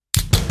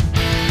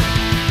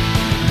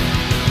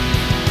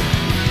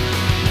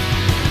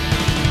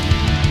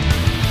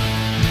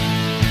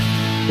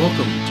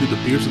welcome to the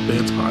Beers with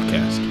Bands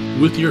podcast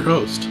with your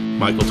host,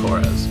 Michael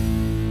Torres.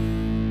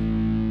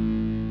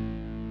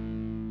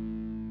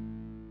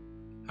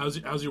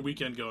 How's your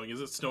weekend going?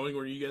 Is it snowing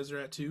where you guys are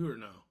at too, or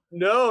no?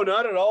 No,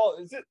 not at all.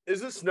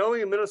 Is it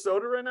snowing in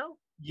Minnesota right now?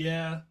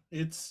 Yeah,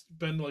 it's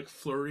been like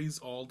flurries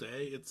all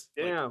day. It's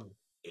Damn.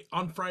 Like,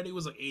 on Friday it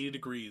was like 80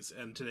 degrees,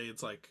 and today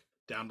it's like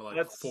down to like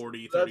That's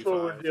 40, 35. That's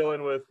what we're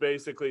dealing with,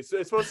 basically. So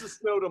it's supposed to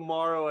snow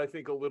tomorrow, I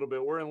think, a little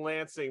bit. We're in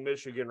Lansing,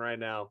 Michigan right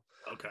now.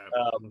 Okay.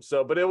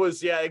 But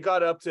it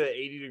got up to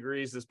 80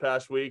 degrees this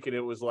past week, and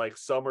it was like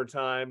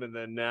summertime, and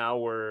then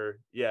now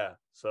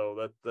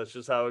so that's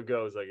just how it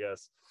goes, I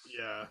guess.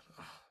 Yeah.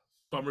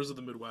 Bummers of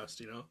the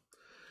Midwest, you know?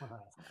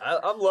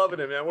 I'm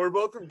loving it, man. We're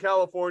both from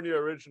California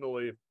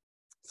originally,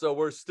 so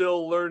we're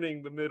still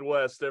learning the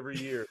Midwest every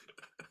year,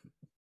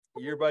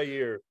 year by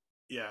year.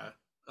 Yeah.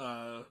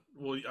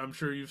 Well, I'm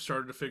sure you've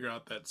started to figure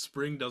out that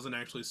spring doesn't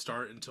actually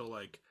start until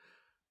like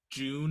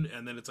June,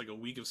 and then it's like a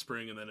week of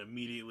spring, and then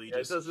immediately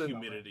just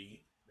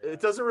humidity. It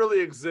doesn't really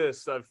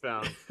exist, I've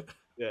found.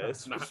 Yeah,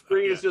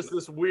 spring is just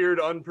this weird,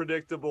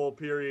 unpredictable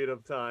period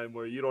of time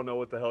where you don't know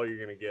what the hell you're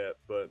gonna get.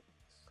 But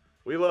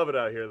we love it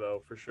out here,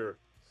 though, for sure.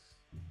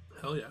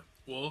 Hell yeah.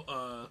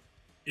 Well,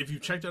 if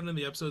you've checked out any of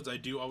the episodes, I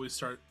do always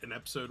start an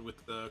episode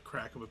with the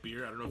crack of a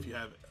beer. I don't know if you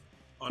have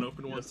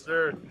unopened ones. Yes,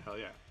 sir. Hell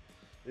yeah.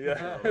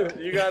 Yeah,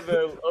 you got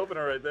the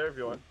opener right there if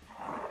you want.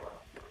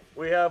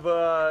 We have,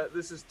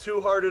 this is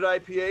Two Hearted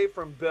IPA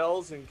from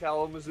Bell's in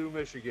Kalamazoo,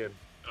 Michigan.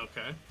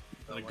 Okay.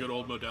 Like good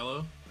old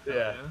Modelo.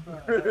 Yeah.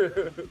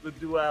 The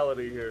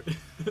duality here.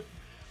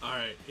 All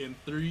right. In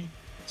 3,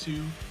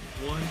 2,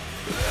 1.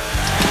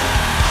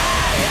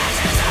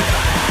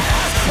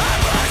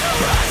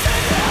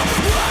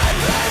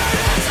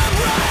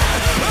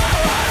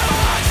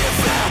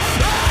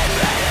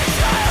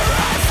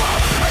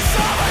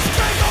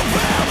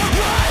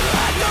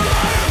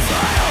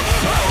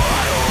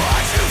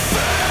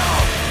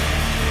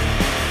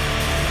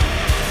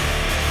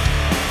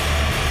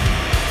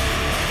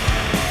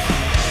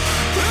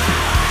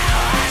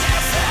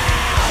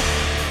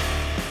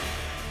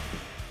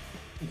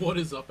 What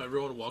is up,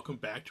 everyone? Welcome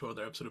back to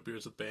another episode of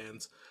Beers with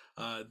Bands.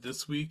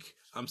 This week,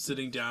 I'm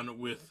sitting down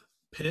with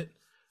Pitt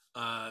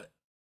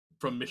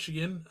from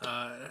Michigan.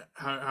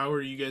 How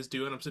are you guys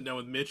doing? I'm sitting down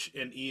with Mitch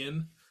and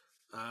Ian.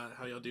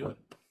 How y'all doing?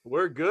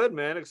 We're good,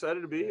 man.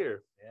 Excited to be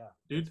here. Yeah,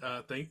 dude.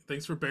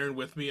 Thanks for bearing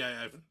with me.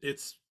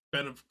 It's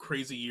been a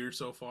crazy year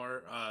so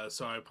far,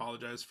 so I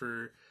apologize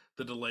for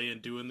the delay in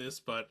doing this.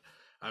 But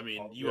I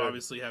mean, you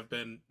obviously have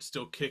been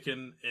still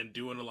kicking and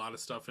doing a lot of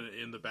stuff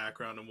in the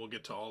background, and we'll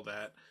get to all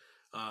that.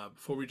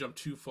 Before we jump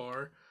too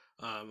far,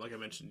 like I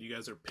mentioned, you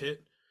guys are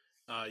Pitt.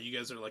 You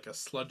guys are like a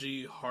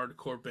sludgy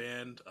hardcore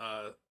band.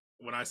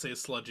 When I say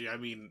sludgy, I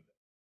mean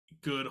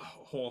good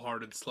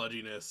wholehearted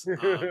sludginess in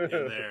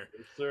there.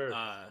 Yes, sir.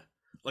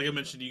 Like I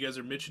mentioned, you guys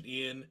are Mitch and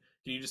Ian.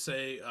 Can you just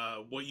say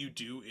what you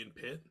do in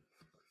Pitt?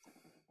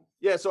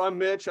 Yeah, so I'm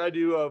Mitch. I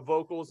do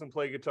vocals and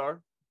play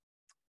guitar.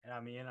 And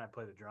I'm Ian. I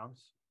play the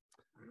drums.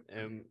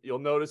 And you'll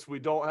notice we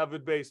don't have a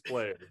bass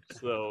player,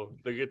 so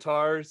the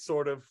guitar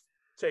sort of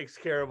takes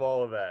care of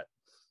all of that.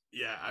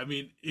 Yeah, I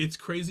mean, it's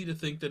crazy to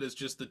think that it's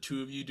just the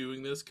two of you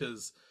doing this,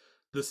 because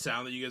the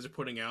sound that you guys are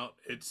putting out,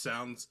 it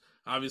sounds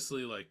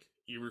obviously like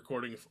you're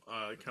recording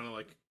kind of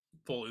like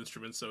full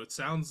instruments, so it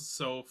sounds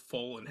so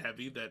full and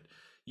heavy that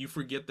you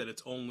forget that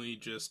it's only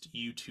just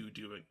you two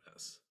doing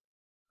this.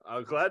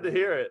 I'm glad to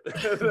hear it.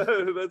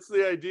 That's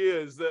the idea,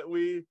 is that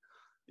we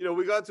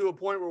got to a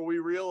point where we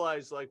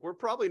realized like we're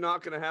probably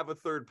not going to have a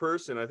third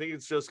person. I think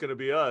it's just going to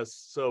be us.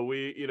 So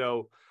we,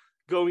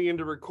 going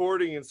into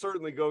recording and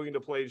certainly going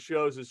into playing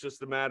shows is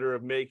just a matter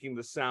of making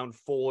the sound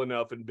full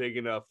enough and big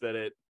enough that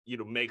it,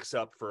 makes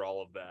up for all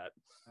of that.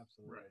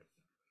 Absolutely.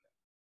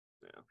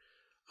 Right.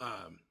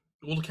 Yeah.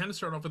 Well, to kind of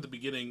start off at the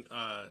beginning,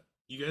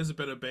 you guys have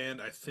been a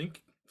band, I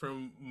think,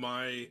 from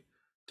my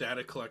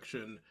data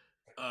collection,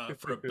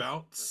 for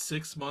about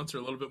 6 months or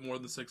a little bit more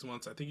than 6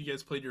 months. I think you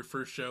guys played your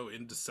first show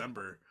in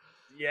December.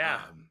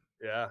 Yeah.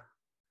 Yeah.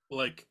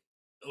 Like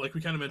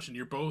we kind of mentioned,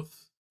 you're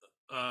both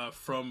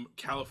from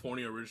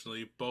California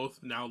originally, both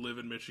now live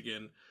in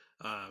Michigan.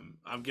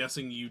 I'm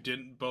guessing you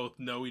didn't both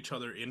know each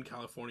other in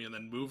California and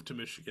then moved to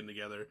Michigan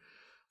together.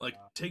 Like,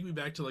 take me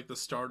back to like the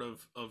start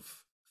of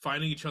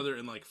finding each other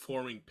and like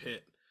forming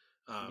Pitt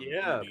in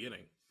the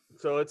beginning.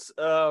 So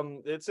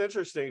it's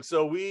interesting.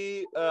 So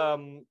we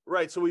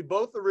so we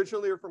both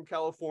originally are from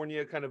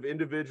California, kind of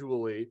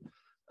individually.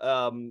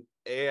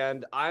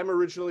 And I'm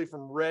originally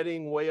from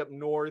Redding, way up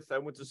north. I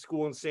went to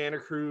school in Santa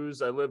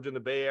Cruz. I lived in the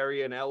Bay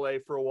Area in LA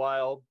for a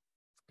while.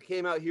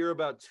 Came out here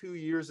about 2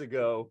 years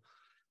ago.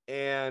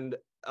 And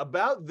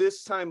about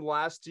this time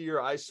last year,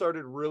 I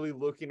started really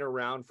looking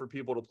around for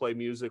people to play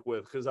music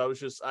with, because I was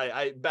just,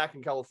 I back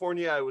in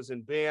California, I was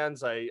in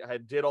bands. I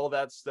did all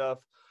that stuff,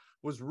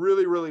 was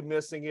really, really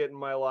missing it in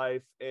my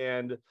life,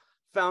 and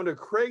found a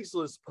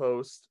Craigslist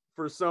post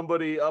for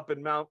somebody up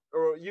in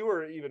or you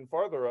were even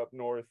farther up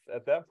north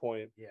at that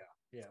point. Yeah.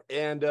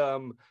 And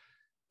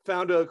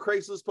found a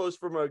Craigslist post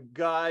from a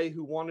guy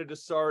who wanted to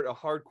start a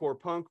hardcore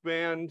punk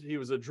band. He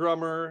was a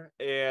drummer,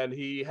 and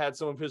he had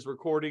some of his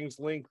recordings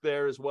linked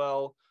there as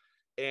well.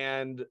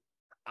 And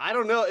I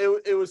don't know,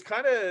 it was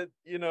kind of,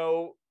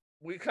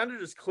 we kind of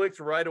just clicked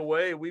right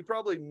away. We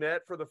probably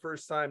met for the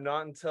first time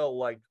not until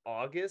like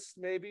August,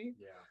 maybe.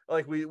 Yeah.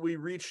 Like we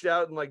reached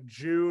out in like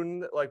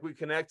June, like we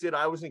connected.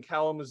 I was in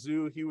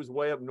Kalamazoo, he was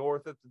way up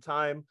north at the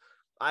time.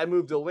 I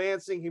moved to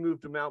Lansing, he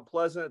moved to Mount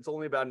Pleasant. It's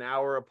only about an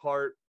hour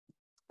apart.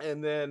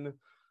 And then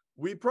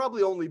we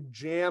probably only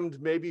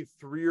jammed maybe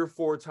 3 or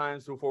 4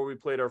 times before we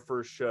played our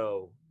first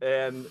show.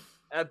 And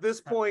at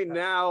this point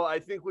now, I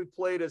think we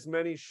played as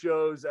many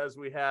shows as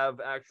we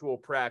have actual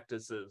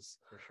practices.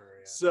 For sure,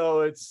 yeah.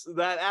 So it's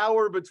that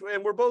hour between,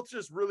 and we're both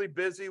just really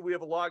busy. We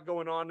have a lot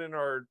going on in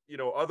our,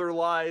 other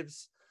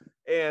lives.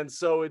 And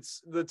so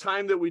it's the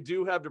time that we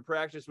do have to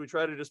practice, we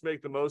try to just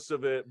make the most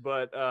of it.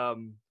 But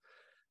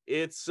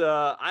it's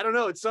I don't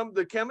know,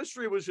 the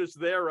chemistry was just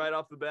there right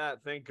off the bat,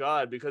 thank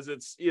God, because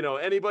it's,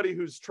 anybody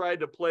who's tried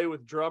to play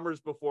with drummers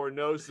before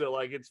knows that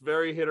like it's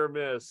very hit or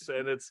miss,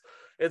 and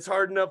it's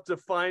hard enough to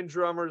find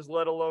drummers,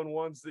 let alone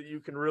ones that you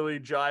can really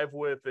jive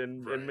with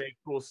and make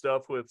cool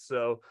stuff with.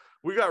 So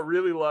we got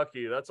really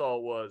lucky. That's all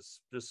it was,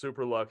 just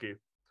super lucky.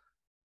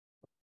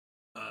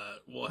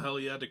 Well, hell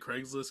yeah, to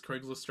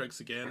Craigslist strikes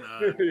again.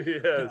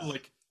 Yes.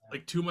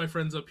 Like 2 of my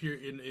friends up here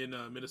in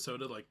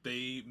Minnesota, like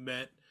they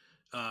met,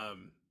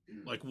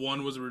 like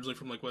one was originally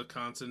from like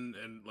Wisconsin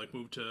and like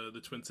moved to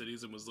the Twin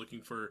Cities and was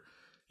looking for,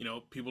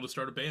 people to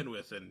start a band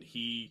with, and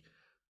he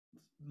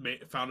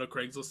found a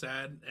Craigslist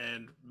ad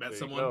and met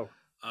someone.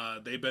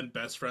 They've been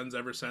best friends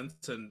ever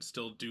since and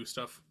still do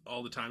stuff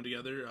all the time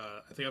together.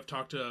 I think I've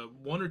talked to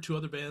 1 or 2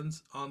 other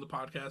bands on the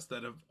podcast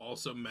that have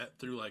also met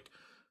through like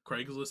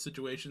Craigslist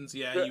situations.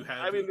 Yeah, you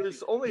have. I mean,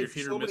 there's only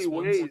so many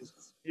ways,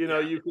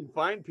 you can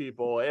find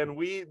people, and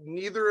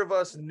neither of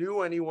us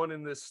knew anyone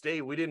in this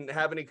state. We didn't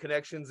have any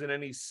connections in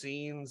any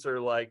scenes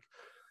or like,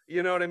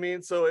 you know what I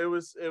mean? So it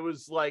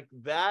was like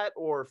that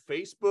or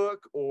Facebook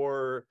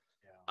or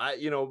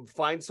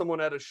find someone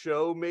at a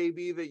show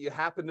maybe that you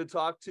happen to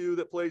talk to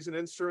that plays an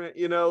instrument,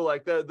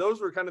 like that.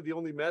 Those were kind of the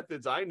only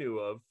methods I knew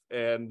of,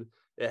 and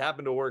it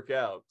happened to work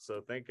out.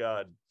 So thank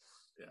God.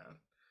 Yeah.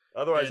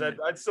 Otherwise,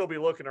 I'd still be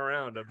looking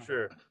around, I'm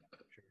sure.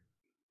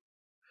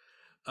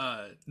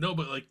 No,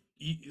 but like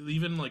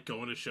even like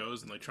going to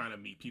shows and like trying to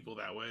meet people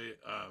that way.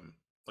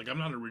 Like I'm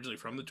not originally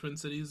from the Twin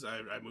Cities.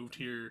 I moved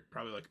here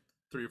probably like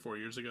 3 or 4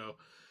 years ago,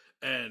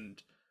 and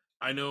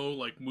I know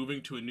like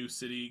moving to a new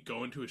city,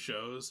 going to a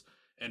shows,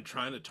 and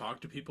trying to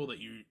talk to people that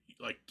you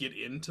like get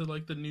into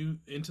like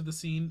into the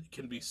scene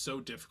can be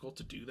so difficult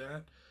to do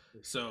that.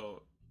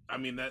 So I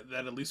mean that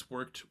at least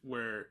worked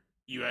where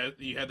you had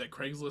that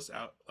Craigslist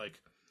out like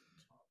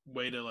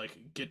way to like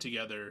get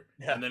together,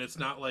 and then it's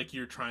not like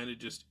you're trying to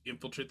just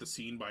infiltrate the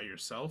scene by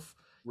yourself.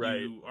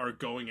 You are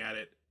going at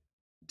it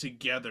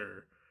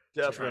together.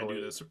 Definitely. To try and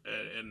do this,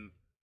 and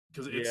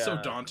because it's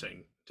so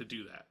daunting to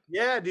do that.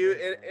 Yeah, dude,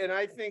 and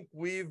I think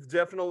we've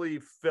definitely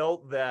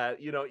felt that,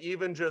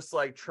 even just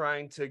like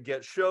trying to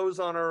get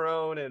shows on our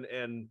own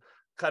and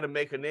kind of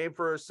make a name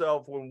for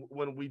ourselves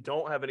when we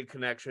don't have any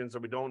connections or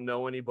we don't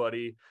know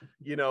anybody,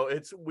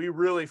 we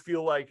really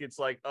feel like it's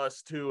like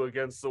us 2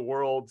 against the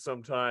world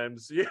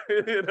sometimes.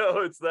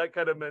 It's that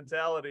kind of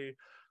mentality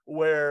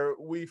where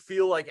we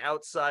feel like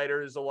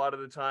outsiders a lot of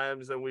the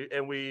times, and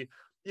we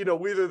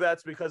whether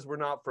that's because we're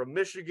not from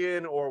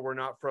Michigan or we're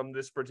not from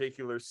this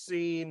particular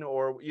scene,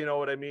 or you know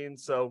what I mean.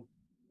 So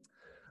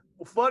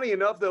funny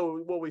enough, though,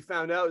 what we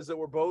found out is that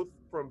we're both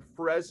from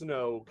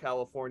Fresno,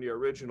 California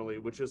originally,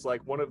 which is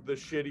like one of the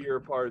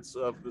shittier parts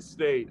of the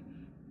state.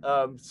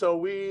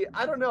 So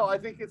I don't know, I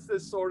think it's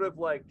this sort of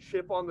like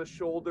chip on the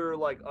shoulder,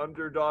 like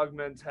underdog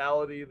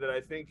mentality that I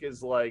think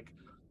is like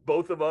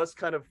both of us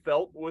kind of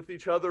felt with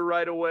each other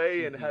right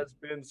away, and has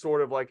been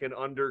sort of like an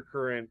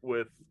undercurrent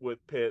with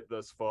Pitt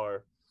thus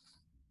far.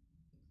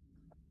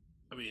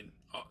 I mean,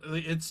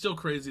 it's still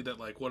crazy that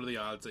like, what are the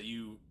odds that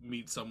you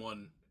meet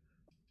someone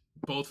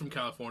both from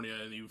California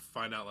and you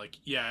find out like,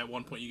 yeah, at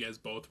one point you guys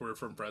both were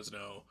from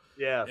Fresno.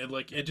 Yeah. And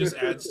like it just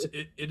adds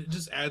it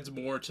just adds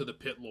more to the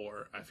Pitt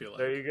lore, I feel like.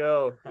 There you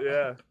go.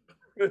 Yeah.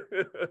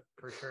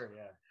 For sure,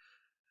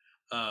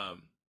 yeah.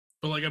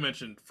 But like I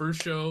mentioned,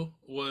 first show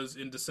was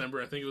in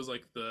December. I think it was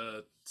like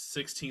the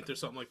 16th or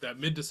something like that,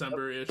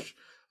 mid-December-ish.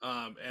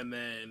 And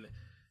then,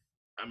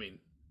 I mean,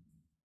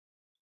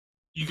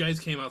 you guys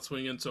came out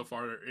swinging so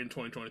far in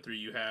 2023.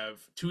 You have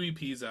 2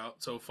 EPs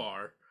out so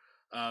far.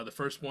 The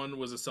first one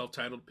was a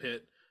self-titled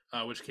Pitt,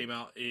 which came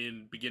out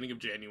in beginning of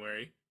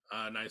January.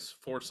 Nice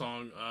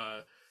 4-song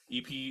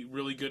EP,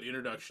 really good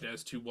introduction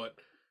as to what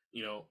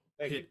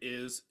Pitt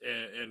is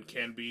and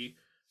can be.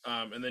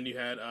 And then you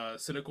had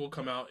Cynical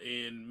come out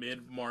in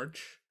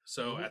mid-March.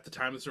 So at the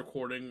time of this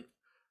recording,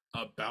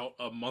 about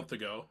a month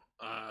ago,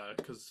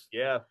 because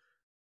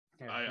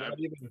I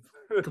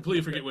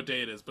completely forget what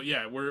day it is, but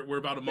yeah, we're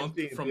about a month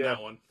 16th, from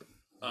that one.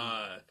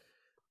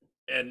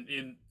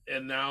 And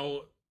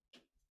now,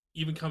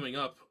 even coming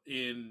up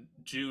in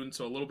June,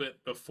 so a little bit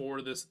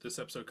before this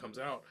episode comes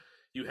out,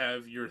 you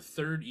have your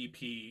third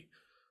EP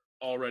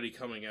already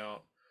coming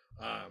out,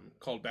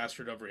 called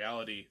Bastard of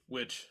Reality,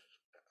 which,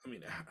 I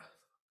mean,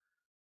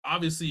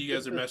 obviously you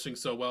guys are meshing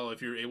so well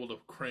if you're able to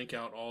crank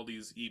out all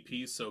these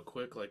EPs so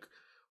quick. Like,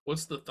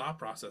 what's the thought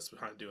process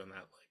behind doing that?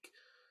 Like,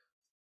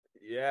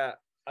 Yeah,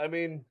 I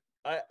mean,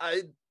 I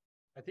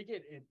I think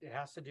it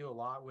has to do a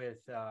lot with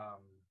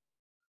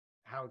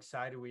how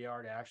excited we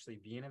are to actually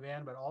be in a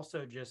band, but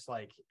also just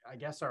like I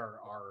guess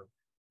our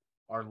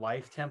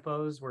life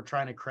tempos. We're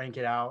trying to crank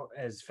it out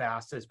as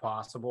fast as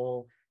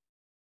possible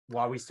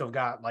while we still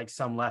got like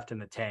some left in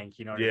the tank.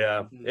 You know what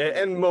yeah,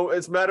 I mean?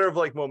 it's a matter of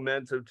like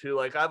momentum too.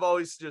 Like I've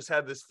always just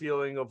had this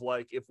feeling of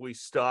like if we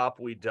stop,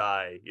 we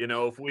die. You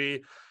know,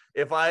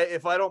 if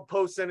I don't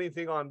post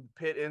anything on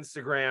Pit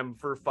Instagram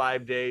for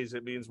 5 days,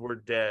 it means we're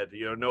dead.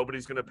 You know,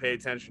 nobody's gonna pay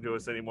attention to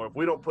us anymore. If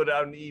we don't put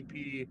out an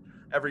EP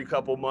every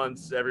couple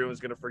months, everyone's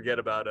gonna forget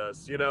about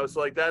us. You know, so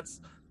like that's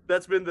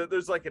been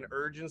there's like an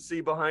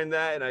urgency behind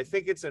that, and I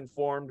think it's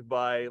informed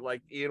by,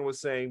 like Ian was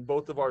saying,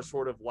 both of our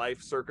sort of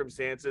life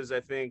circumstances.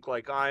 I think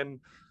like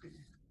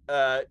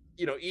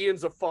you know,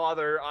 Ian's a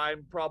father.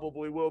 I'm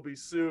probably will be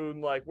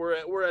soon. Like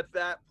we're at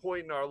that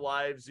point in our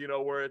lives, you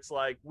know, where it's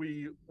like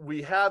we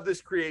have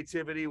this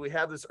creativity, we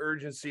have this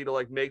urgency to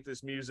like make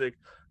this music,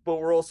 but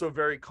we're also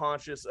very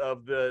conscious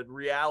of the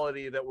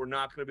reality that we're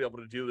not going to be able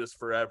to do this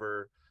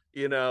forever,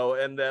 you know,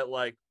 and that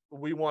like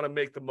we want to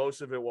make the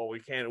most of it while we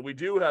can. And we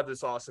do have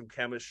this awesome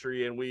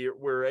chemistry, and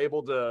we're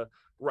able to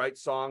write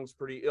songs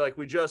pretty, like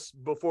we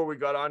just before we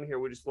got on here,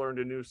 we just learned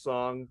a new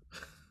song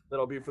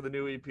that'll be for the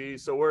new EP.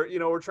 So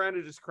we're trying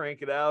to just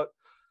crank it out.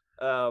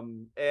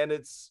 And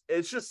it's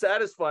just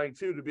satisfying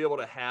too to be able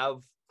to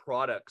have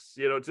products,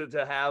 you know,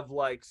 to have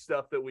like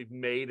stuff that we've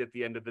made at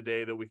the end of the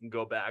day that we can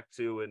go back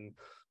to and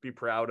be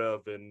proud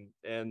of.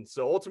 And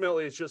so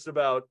ultimately it's just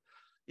about,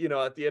 you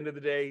know, at the end of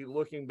the day,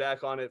 looking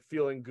back on it,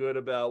 feeling good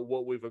about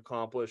what we've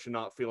accomplished and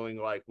not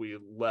feeling like we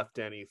left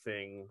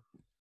anything,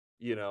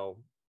 you know,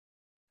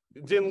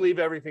 didn't leave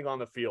everything on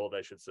the field,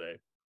 I should say.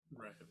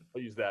 right.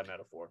 I'll use that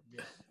metaphor.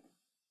 Yeah.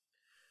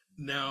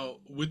 Now,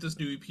 with this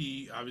new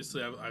EP,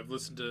 obviously, I've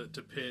listened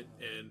to Pit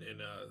and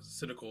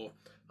Cynical,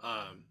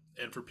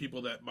 and for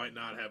people that might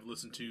not have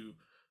listened to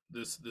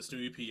this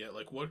new EP yet,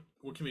 like what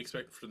can we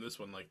expect from this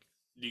one? Like,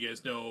 do you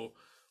guys know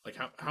like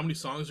how many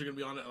songs are going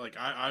to be on it? Like,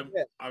 I'm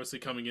Yeah. obviously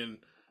coming in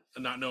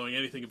and not knowing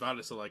anything about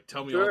it, so like,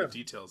 tell me all Sure. the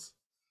details.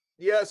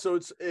 Yeah, so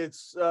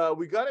it's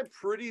we got it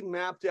pretty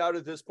mapped out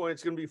at this point.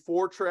 It's going to be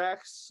 4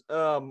 tracks.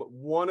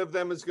 One of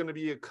them is going to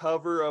be a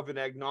cover of an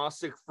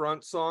Agnostic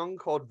Front song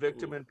called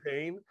 "Victim Ooh. in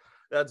Pain."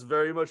 That's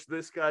very much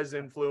this guy's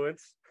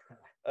influence.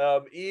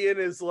 Ian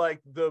is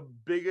like the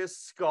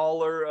biggest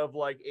scholar of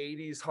like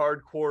 80s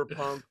hardcore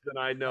punk that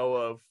I know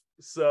of,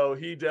 so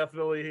he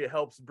definitely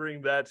helps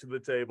bring that to the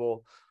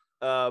table.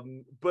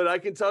 But I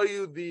can tell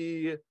you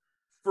the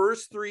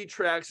first 3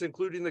 tracks,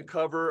 including the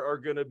cover, are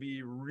going to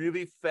be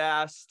really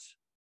fast,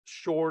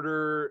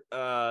 shorter,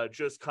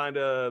 just kind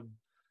of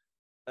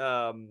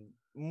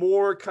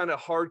more kind of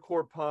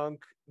hardcore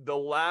punk. The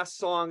last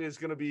song is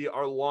going to be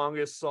our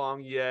longest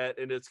song yet,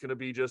 and it's going to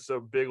be just a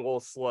big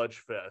old sludge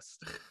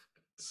fest.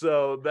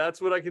 So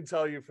that's what I can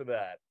tell you for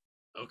that.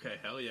 Okay,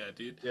 hell yeah,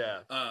 dude.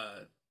 Yeah.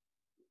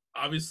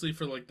 Obviously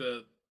for like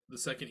the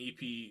second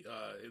EP,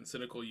 in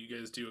Cynical, you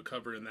guys do a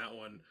cover in that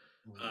one.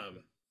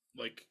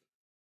 Like,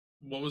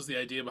 what was the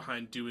idea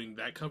behind doing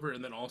that cover,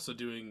 and then also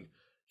doing,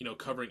 you know,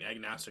 covering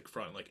Agnostic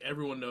Front? Like,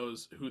 everyone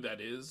knows who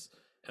that is,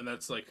 and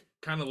that's like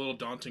kind of a little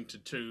daunting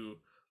to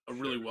a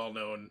really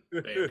well-known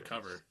band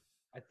cover.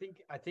 I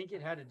think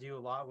it had to do a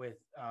lot with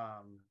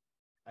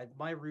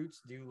my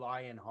roots do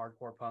lie in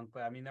hardcore punk,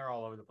 but I mean they're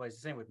all over the place.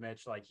 The same with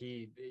Mitch. Like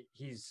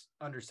he's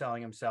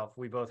underselling himself.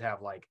 We both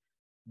have like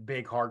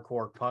big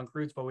hardcore punk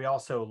roots, but we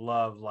also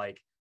love like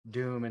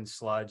doom and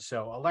sludge.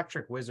 So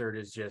Electric Wizard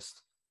is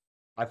just,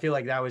 I feel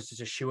like that was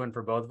just a shoe-in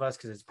for both of us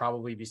because it's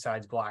probably,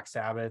 besides Black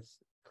Sabbath,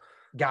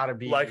 gotta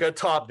be Like a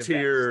top the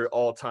tier best.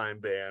 all-time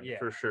band. Yeah.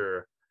 For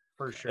sure.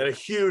 For sure. And a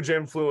huge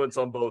influence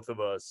on both of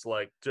us,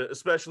 like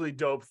especially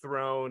Dope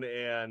Throne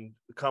and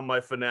Come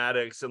My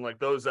Fanatics, and like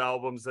those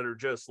albums that are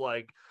just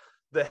like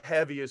the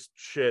heaviest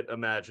shit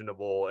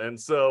imaginable. And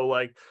so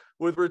like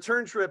with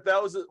Return Trip,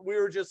 we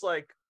were just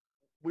like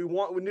we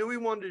knew we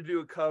wanted to do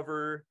a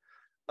cover.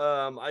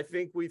 I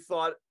think we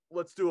thought,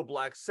 let's do a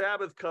Black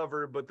Sabbath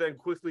cover, but then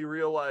quickly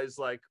realized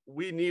like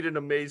we need an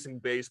amazing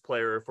bass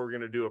player if we're going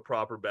to do a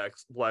proper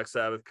Black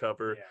Sabbath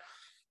cover.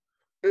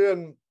 Yeah.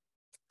 And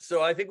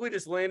so I think we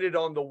just landed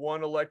on the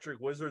one Electric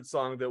Wizard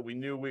song that we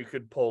knew we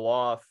could pull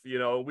off. You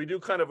know, we do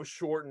kind of a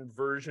shortened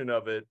version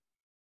of it.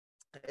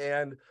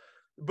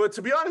 But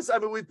to be honest, I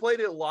mean, we played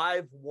it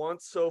live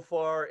once so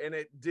far, and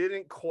it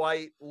didn't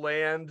quite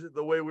land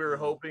the way we were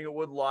hoping it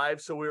would live.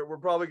 So we're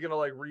probably going to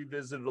like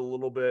revisit it a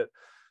little bit.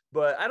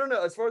 But I don't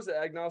know, as far as the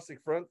Agnostic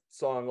Front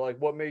song, like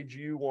what made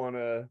you want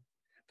to,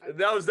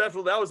 that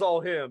was all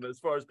him as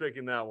far as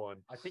picking that one.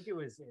 I think it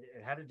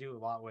had to do a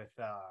lot with,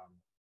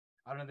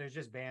 I don't know, there's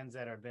just bands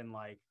that have been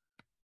like,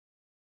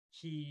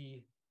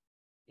 he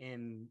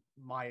in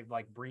my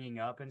like bringing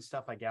up and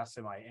stuff, I guess,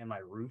 in my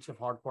roots of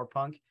hardcore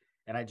punk.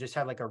 And I just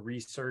had like a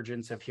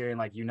resurgence of hearing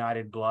like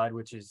United Blood,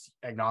 which is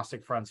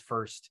Agnostic Front's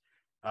first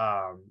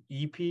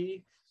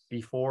EP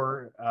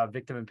before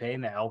Victim in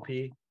Pain, the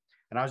LP.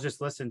 And I was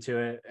just listening to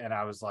it and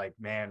I was like,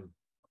 man,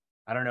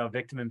 I don't know,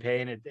 Victim in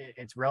Pain,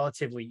 it's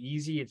relatively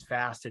easy, it's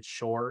fast, it's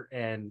short,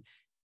 and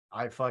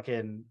I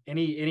fucking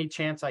any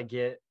chance I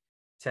get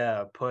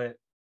to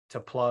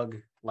plug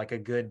like a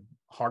good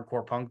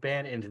hardcore punk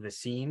band into the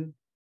scene,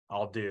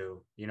 I'll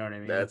do. You know what I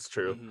mean? That's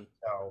true. Mm-hmm.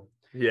 So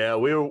yeah,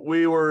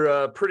 we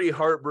were pretty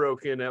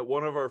heartbroken at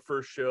one of our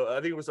first shows.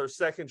 I think it was our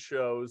second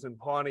shows in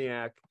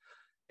Pontiac,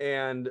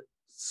 and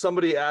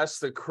somebody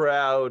asked the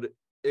crowd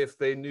if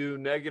they knew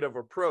Negative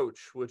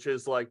Approach, which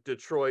is like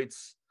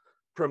Detroit's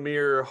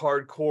premier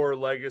hardcore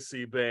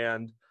legacy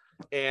band,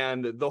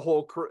 and the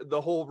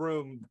whole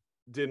room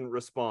didn't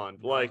respond.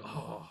 Like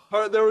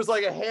there was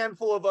like a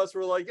handful of us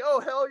were like, oh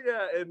hell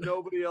yeah, and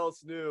nobody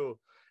else knew.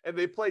 And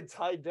they played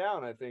Tied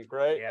Down, I think,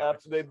 right? Yeah,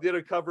 after they did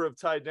a cover of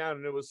Tied Down,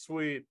 and it was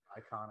sweet.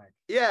 Iconic.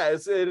 Yeah,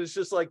 it's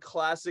just like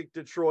classic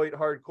Detroit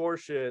hardcore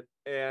shit,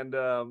 and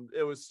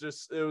it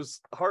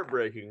was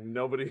heartbreaking.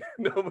 Nobody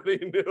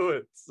knew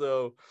it.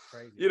 So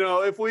Crazy. you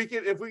know, if we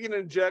can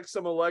inject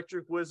some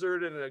Electric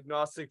Wizard and an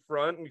Agnostic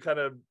Front and kind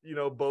of, you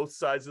know, both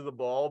sides of the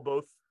ball,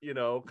 both, you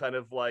know, kind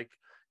of like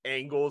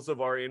angles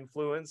of our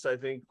influence, I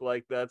think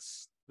like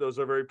those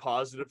are very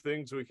positive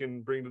things we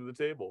can bring to the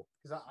table.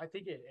 Because I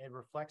think it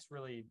reflects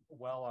really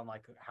well on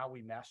like how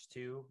we mesh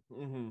too.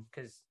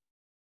 Because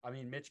I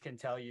mean, Mitch can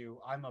tell you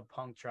I'm a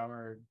punk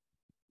drummer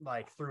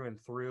like through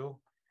and through.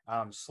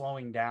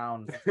 Slowing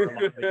down for a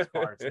lot of these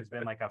parts has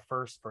been like a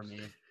first for me.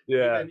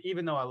 Yeah,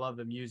 even though I love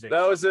the music.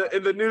 That was it.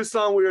 In the new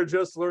song we were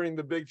just learning,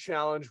 the big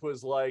challenge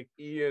was like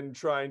Ian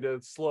trying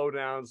to slow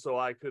down so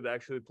I could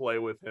actually play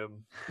with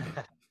him.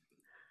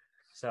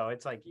 So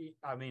it's like,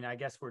 I mean, I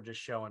guess we're just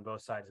showing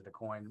both sides of the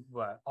coin,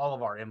 but all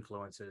of our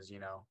influences, you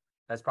know,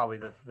 that's probably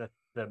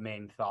the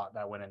main thought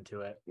that went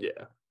into it.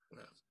 Yeah.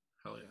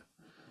 Hell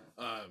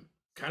yeah.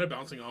 Kind of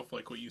bouncing off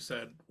like what you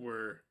said,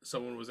 where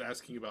someone was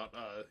asking about,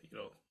 you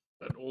know,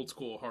 an old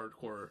school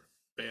hardcore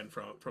band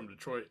from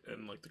Detroit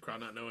and like the crowd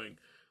not knowing.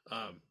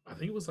 I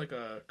think it was like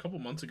a couple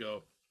months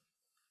ago,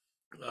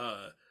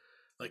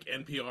 like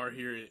NPR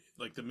here,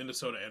 like the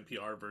Minnesota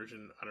NPR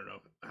version. I don't know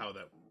how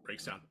that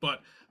breaks down,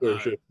 but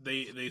Sure.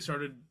 they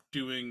started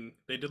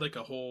they did like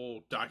a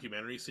whole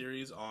documentary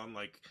series on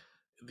like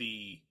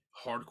the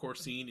hardcore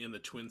scene in the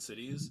Twin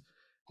Cities.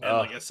 And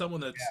like as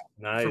someone that's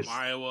from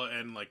Iowa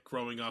and like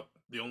growing up,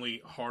 the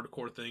only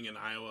hardcore thing in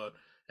Iowa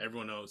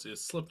everyone knows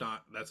is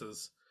Slipknot. That's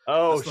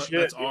our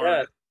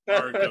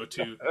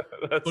go-to.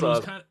 But it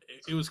was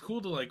it was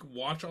cool to like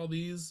watch all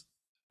these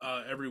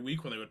every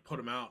week when they would put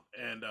them out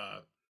and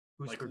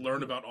like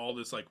learn about all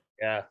this like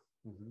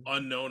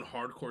unknown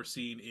hardcore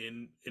scene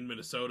in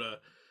Minnesota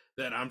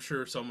that I'm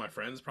sure some of my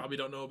friends probably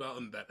don't know about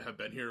and that have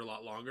been here a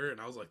lot longer.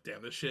 And I was like,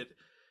 damn, this shit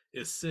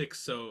is sick.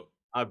 So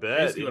I bet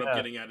basically what I'm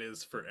getting at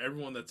is for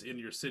everyone that's in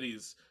your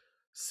cities,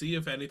 see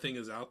if anything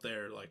is out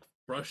there, like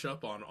brush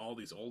up on all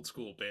these old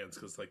school bands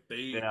because like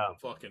they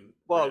fucking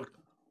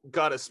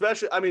God,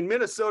 especially, I mean,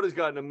 Minnesota's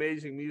got an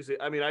amazing music.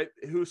 I mean,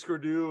 Husker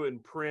Du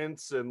and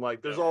Prince and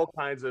like there's all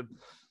kinds of,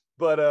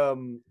 but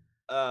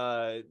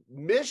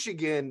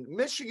Michigan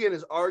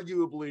is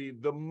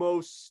arguably the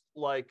most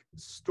like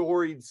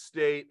storied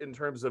state in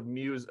terms of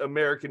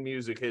American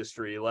music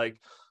history,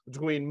 like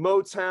between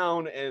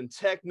Motown and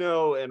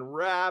techno and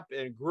rap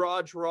and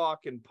garage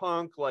rock and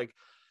punk, like,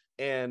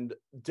 and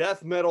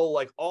death metal,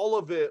 like all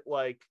of it,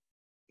 like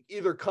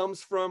either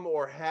comes from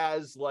or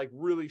has like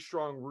really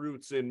strong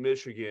roots in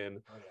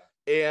Michigan.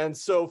 And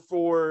so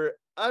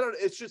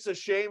it's just a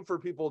shame for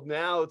people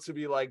now to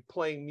be like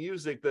playing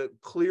music that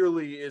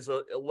clearly is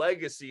a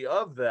legacy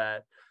of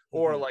that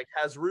or like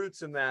has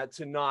roots in that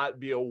to not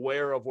be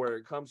aware of where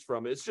it comes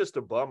from. It's just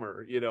a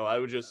bummer, you know. I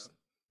would just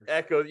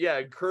echo,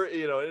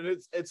 you know, and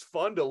it's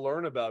fun to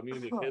learn about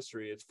music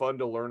history. It's fun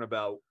to learn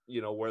about,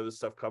 you know, where this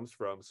stuff comes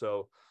from.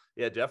 So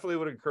yeah, definitely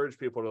would encourage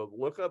people to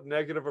look up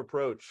Negative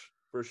Approach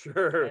for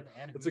sure.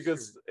 And it's a good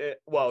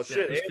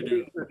Husker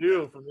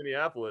Du from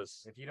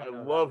Minneapolis. If you don't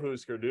know love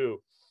Husker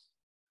Du.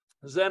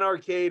 Zen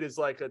Arcade is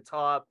like a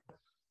top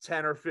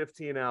 10 or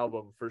 15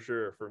 album for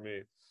sure for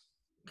me.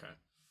 Okay.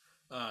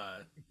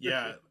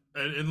 Yeah.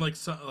 and like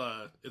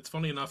it's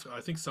funny enough,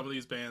 I think some of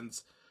these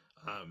bands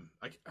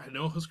I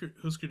know Husker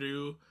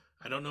Du.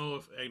 I don't know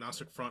if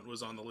Agnostic Front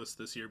was on the list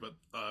this year, but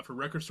for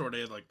Record Store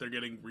Day, like they're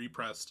getting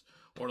repressed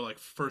or like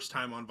first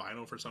time on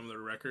vinyl for some of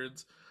their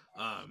records.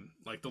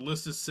 Like the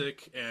list is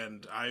sick,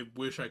 and I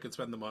wish I could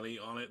spend the money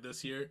on it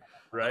this year.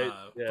 Right.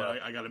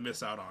 But I got to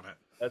miss out on it.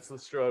 That's the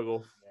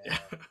struggle.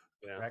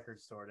 Yeah. Record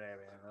Store Day,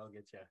 man, they'll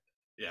get you.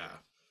 Yeah.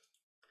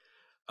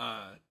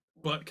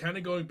 But kind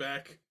of going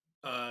back,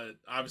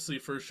 obviously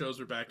first shows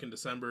were back in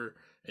December,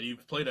 and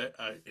you've played a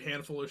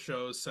handful of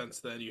shows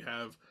since then. You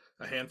have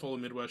a handful of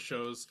Midwest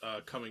shows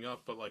coming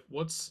up, but like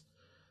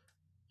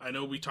I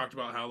know we talked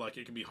about how like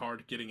it can be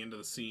hard getting into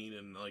the scene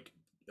and like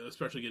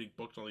especially getting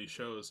booked on these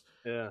shows.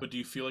 Yeah. But do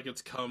you feel like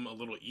it's come a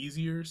little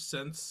easier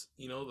since,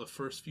 the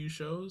first few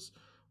shows,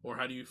 or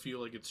how do you feel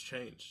like it's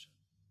changed?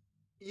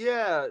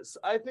 Yes,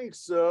 I think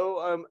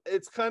so.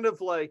 It's kind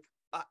of like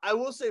I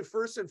will say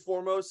first and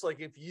foremost,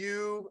 like if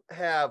you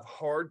have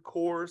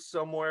hardcore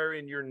somewhere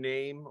in your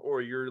name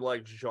or your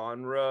like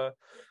genre,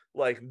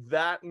 like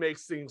that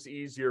makes things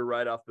easier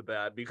right off the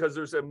bat because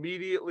there's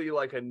immediately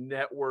like a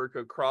network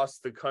across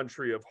the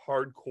country of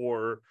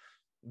hardcore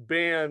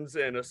bands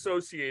and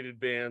associated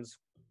bands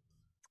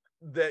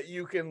that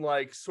you can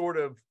like sort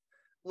of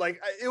like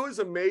it was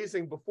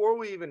amazing before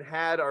we even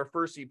had our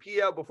first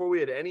EP out, before we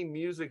had any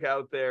music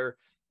out there.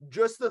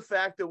 Just the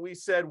fact that we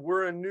said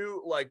we're a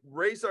new, like,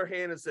 raised our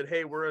hand and said,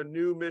 hey, we're a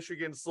new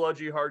Michigan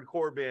sludgy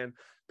hardcore band.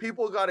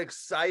 People got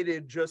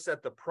excited just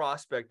at the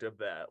prospect of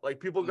that. Like,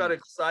 people got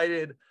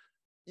excited,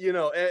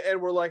 and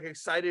we're like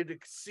excited to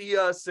see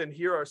us and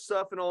hear our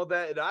stuff and all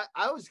that. And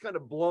I was kind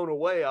of blown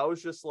away. I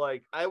was just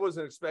like, I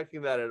wasn't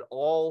expecting that at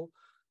all.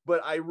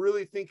 But I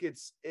really think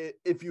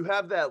if you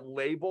have that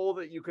label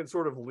that you can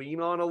sort of lean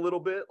on a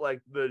little bit,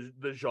 like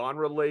the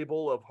genre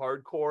label of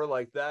hardcore,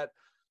 like that,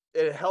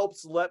 it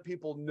helps let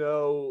people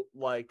know,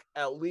 like,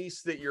 at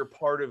least that you're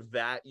part of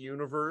that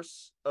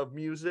universe of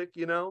music,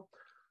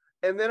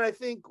 And then I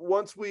think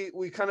once we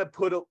kind of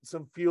put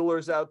some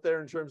feelers out there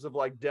in terms of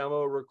like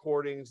demo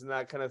recordings and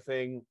that kind of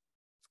thing,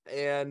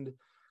 and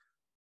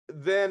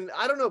then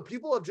I don't know,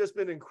 people have just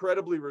been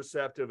incredibly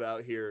receptive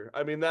out here.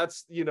 I mean,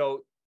 that's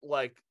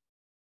like,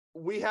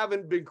 we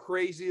haven't been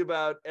crazy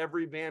about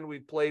every band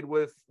we've played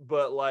with,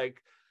 but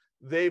like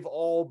they've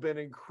all been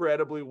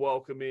incredibly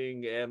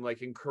welcoming and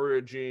like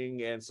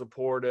encouraging and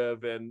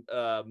supportive. And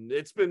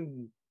it's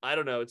been, I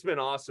don't know, it's been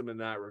awesome in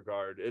that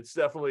regard.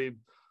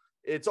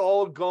 It's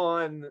all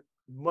gone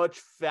much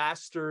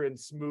faster and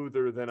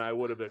smoother than I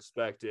would have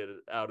expected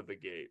out of the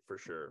gate, for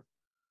sure.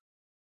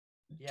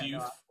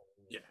 Yeah,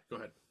 yeah, go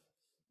ahead.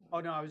 Oh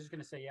no, I was just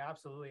gonna say, yeah,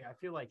 absolutely. I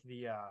feel like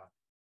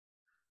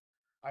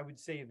I would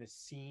say the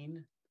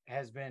scene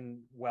has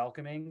been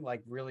welcoming,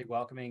 like really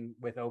welcoming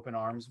with open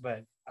arms,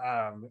 but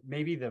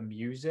maybe the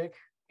music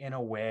in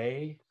a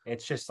way,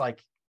 it's just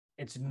like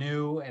it's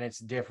new and it's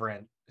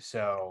different.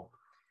 So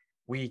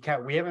we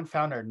haven't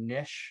found our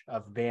niche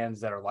of bands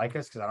that are like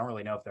us, because I don't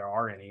really know if there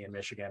are any in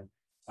Michigan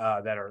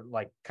that are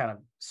like kind of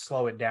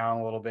slow it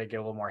down a little bit, get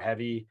a little more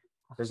heavy.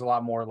 There's a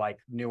lot more like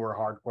newer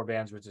hardcore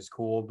bands, which is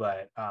cool,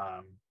 but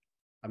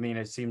I mean,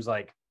 it seems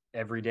like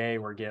every day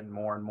we're getting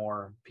more and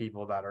more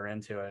people that are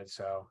into it.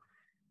 So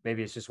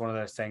maybe it's just one of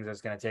those things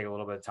that's going to take a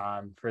little bit of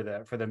time for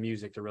the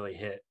music to really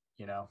hit,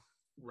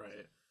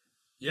 Right.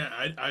 Yeah.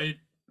 I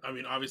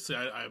mean, obviously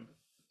I'm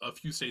a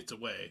few states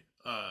away.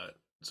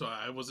 So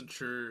I wasn't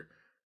sure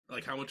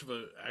like how much of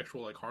a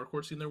actual like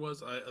hardcore scene there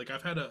was.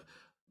 I've had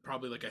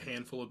probably like a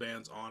handful of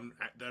bands on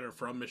that are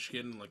from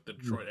Michigan, like the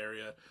Detroit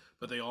area,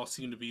 but they all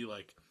seem to be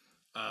like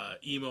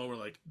emo or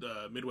like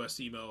the Midwest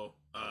emo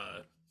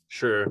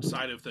sure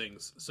side of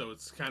things. So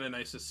it's kind of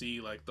nice to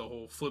see like the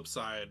whole flip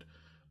side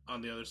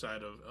on the other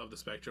side of the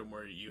spectrum,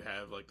 where you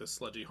have like the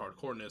sludgy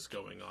hardcoreness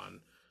going on,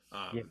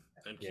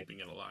 and keeping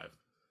it alive.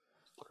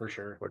 For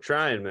sure, we're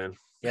trying, man.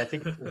 Yeah, I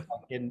think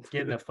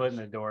getting a foot in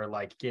the door,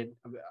 like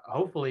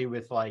hopefully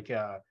with like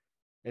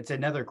it's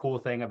another cool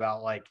thing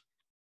about like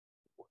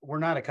we're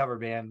not a cover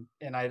band,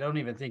 and I don't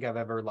even think I've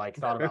ever like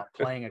thought about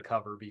playing a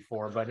cover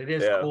before, but it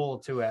is cool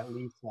to at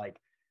least like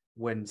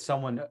when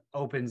someone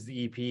opens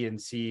the EP and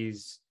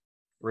sees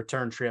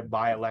Return Trip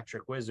by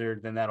Electric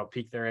Wizard, then that'll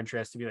pique their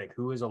interest to be like,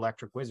 who is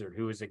Electric Wizard?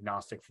 Who is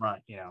Agnostic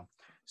Front?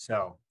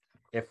 So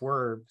if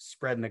we're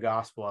spreading the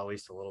gospel at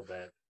least a little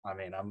bit, I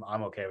mean,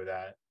 I'm okay with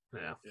that.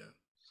 Yeah.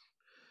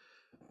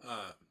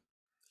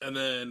 And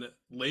then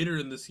later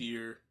in this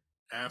year,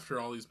 after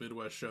all these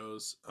Midwest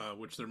shows,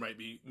 which there might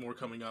be more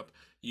coming up,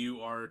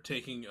 you are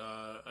taking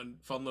a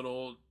fun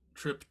little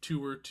trip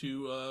tour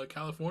to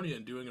California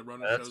and doing a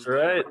run of shows. That's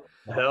right.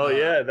 There. Hell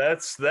yeah.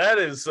 That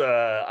is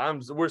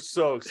we're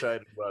so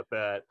excited about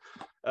that.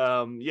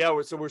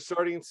 We're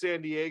starting in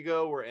San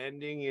Diego, we're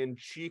ending in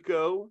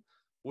Chico,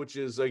 which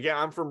is, again,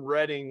 I'm from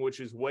Redding, which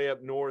is way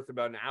up north,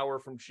 about an hour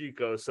from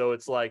Chico. So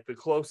it's like the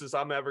closest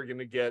I'm ever going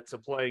to get to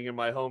playing in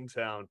my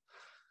hometown.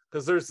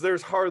 Because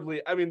there's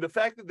hardly, I mean, the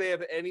fact that they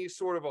have any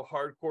sort of a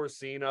hardcore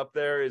scene up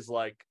there is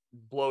like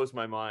blows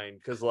my mind.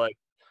 Because like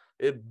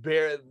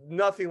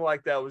nothing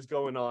like that was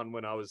going on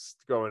when I was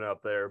growing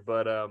up there.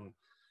 But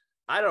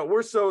I don't know,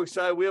 we're so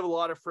excited. We have a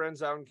lot of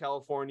friends out in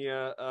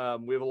California.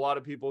 We have a lot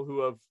of people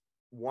who have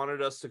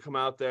wanted us to come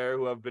out there,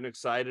 who have been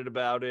excited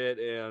about it,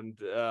 and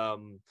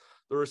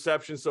the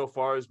reception so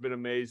far has been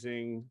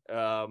amazing.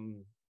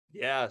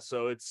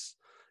 So it's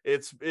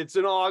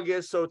in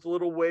August, so it's a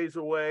little ways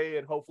away,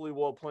 and hopefully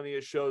we'll have plenty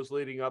of shows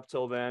leading up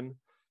till then.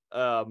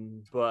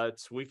 But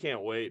we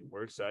can't wait.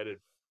 We're excited.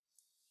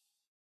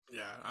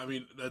 Yeah, I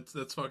mean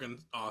that's fucking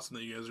awesome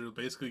that you guys are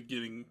basically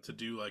getting to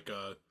do like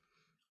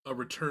a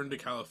return to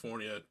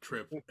California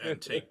trip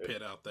and take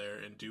Pit out there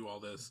and do all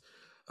this.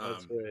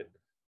 That's right.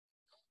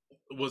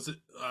 Was it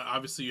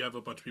obviously you have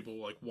a bunch of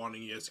people like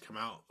wanting you guys to come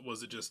out?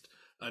 Was it just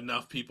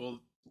enough people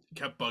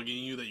kept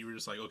bugging you that you were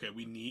just like, okay,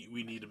 we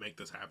need to make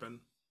this happen?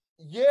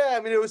 Yeah, I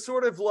mean, it was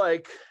sort of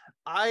like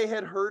I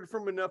had heard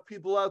from enough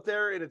people out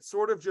there, and it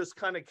sort of just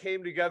kind of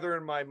came together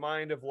in my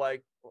mind of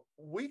like,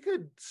 we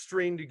could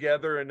string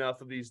together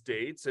enough of these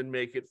dates and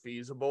make it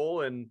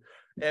feasible, and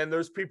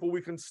there's people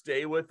we can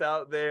stay with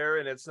out there,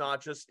 and it's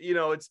not just,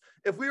 it's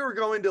if we were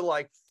going to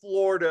like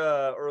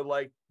Florida or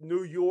like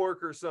New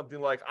York or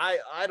something, like I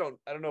don't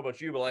know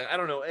about you, but like I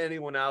don't know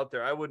anyone out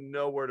there. I wouldn't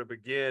know where to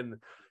begin.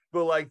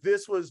 But like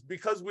this was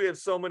because we have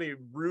so many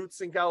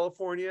roots in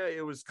California,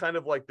 it was kind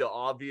of like the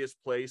obvious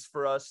place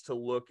for us to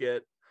look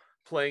at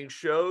playing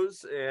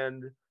shows,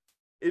 and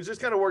it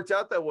just kind of worked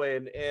out that way.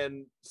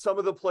 And some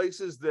of the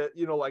places that,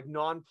 like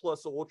Non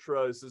Plus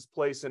Ultra is this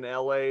place in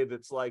LA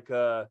that's like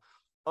a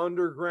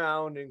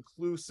underground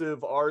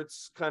inclusive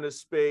arts kind of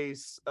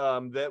space,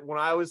 that when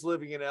I was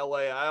living in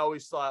LA, I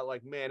always thought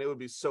like, man, it would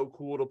be so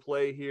cool to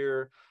play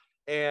here.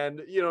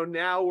 And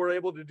now we're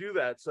able to do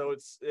that, so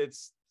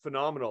it's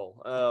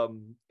phenomenal.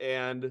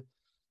 And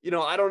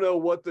I don't know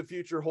what the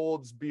future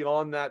holds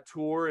beyond that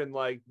tour and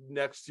like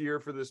next year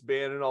for this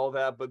band and all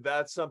that, but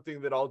that's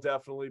something that I'll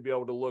definitely be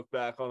able to look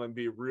back on and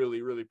be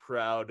really, really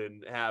proud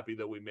and happy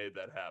that we made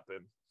that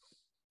happen.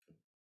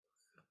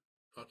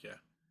 Fuck yeah.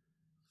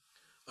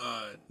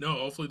 No,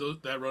 hopefully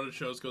that run of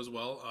shows goes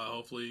well.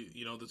 Hopefully,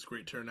 that's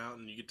great turnout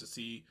and you get to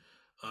see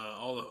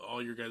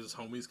all your guys'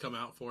 homies come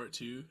out for it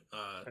too.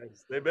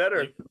 They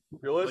better. Like,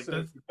 If you're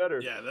listening, that's, you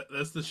better. yeah,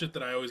 that's the shit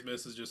that I always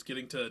miss, is just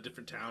getting to a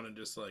different town and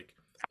just like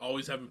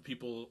always having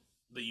people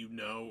that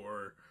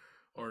or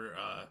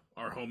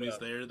our homies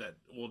there that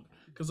will,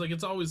 because like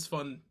it's always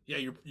fun. Yeah,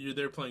 you're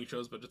there playing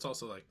shows, but it's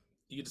also like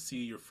you get to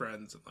see your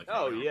friends and like hang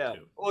Oh out yeah.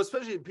 too. Well,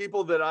 especially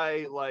people that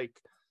I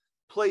like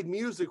played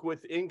music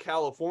with in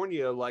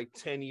California like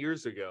 10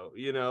 years ago,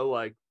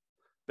 like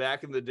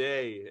back in the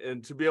day,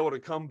 and to be able to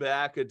come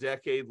back a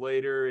decade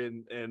later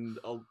and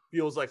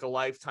feels like a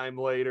lifetime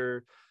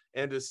later,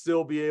 and to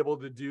still be able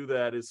to do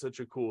that is such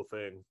a cool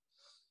thing.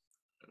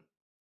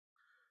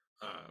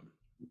 Um,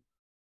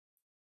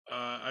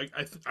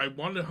 I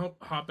wanted to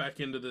hop back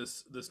into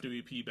this new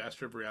EP,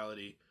 Bastard of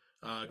Reality.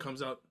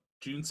 Comes out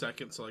June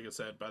 2nd, so like I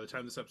said, by the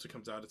time this episode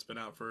comes out, it's been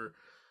out for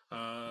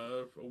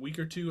a week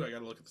or two. I got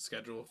to look at the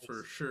schedule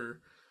for sure.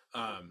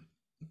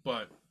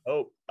 But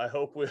I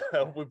hope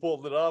we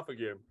pulled it off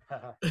again.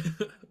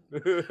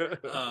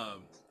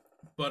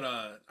 But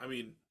I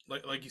mean,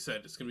 like you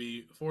said, it's gonna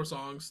be 4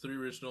 songs, 3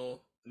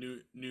 original,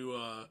 new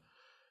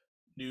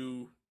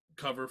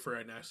cover for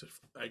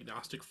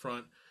Agnostic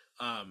Front.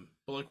 But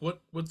like,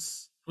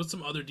 what's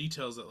some other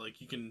details that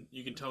like you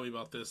can tell me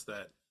about this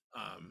that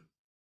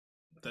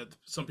that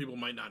some people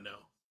might not know?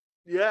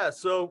 Yeah.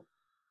 So,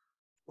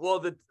 well,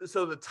 the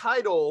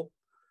title,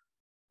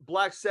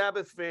 Black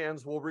Sabbath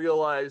fans will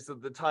realize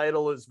that the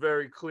title is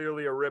very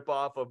clearly a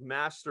ripoff of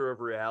Master of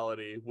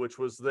Reality, which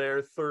was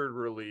their third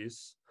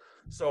release.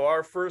 So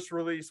our first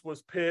release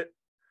was Pit,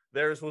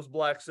 theirs was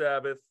Black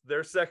Sabbath,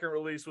 their second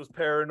release was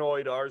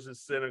Paranoid, ours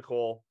is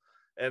Cynical,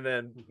 and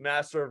then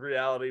Master of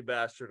Reality,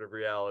 Bastard of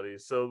Reality.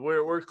 So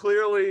we're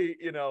clearly,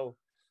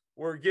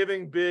 we're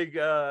giving big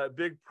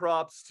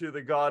props to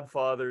the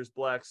Godfathers,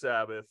 Black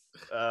Sabbath.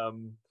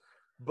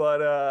 But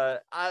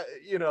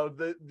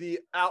the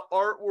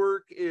artwork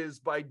is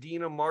by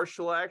Dina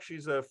Marshallak.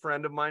 She's a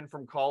friend of mine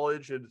from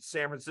college, a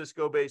San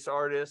Francisco based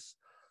artist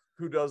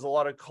who does a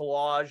lot of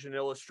collage and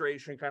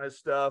illustration kind of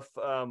stuff.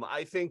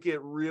 I think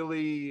it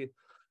really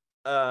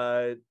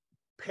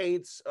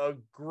paints a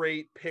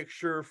great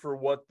picture for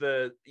what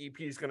the EP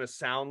is going to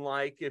sound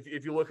like.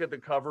 If you look at the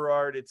cover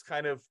art, it's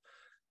kind of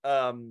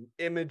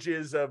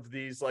images of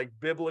these like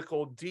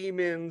biblical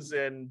demons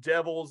and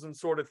devils and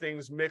sort of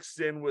things mixed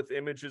in with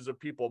images of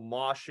people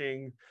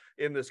moshing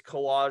in this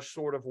collage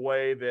sort of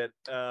way that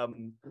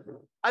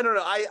I don't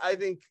know, I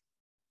think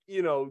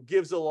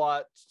gives a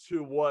lot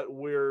to what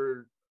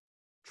we're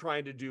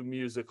trying to do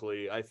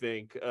musically. I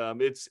think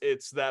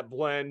it's that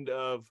blend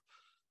of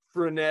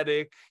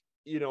frenetic,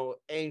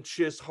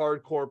 anxious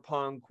hardcore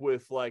punk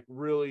with like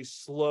really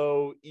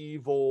slow,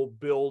 evil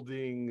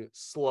building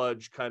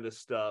sludge kind of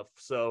stuff.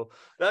 So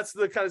that's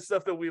the kind of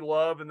stuff that we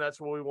love, and that's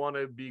what we want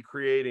to be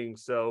creating.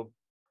 So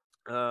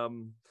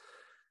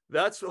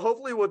that's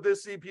hopefully what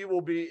this EP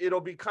will be. It'll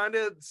be kind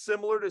of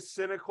similar to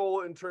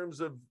Cynical in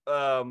terms of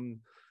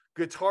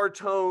guitar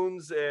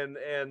tones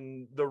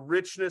and the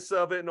richness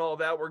of it and all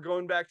that. We're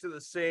going back to the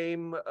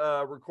same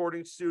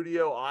recording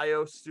studio,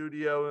 IO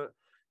Studio,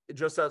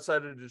 just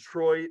outside of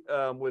Detroit,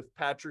 with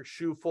Patrick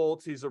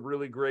Schufoltz. He's a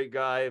really great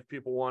guy if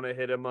people want to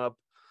hit him up.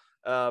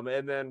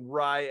 And then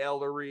Rye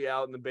Ellery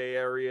out in the Bay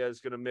Area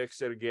is going to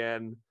mix it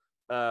again.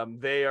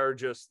 They are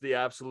just the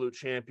absolute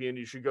champion.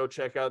 You should go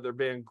check out their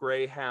band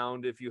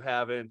Greyhound if you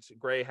haven't.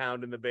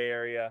 Greyhound in the Bay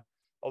Area.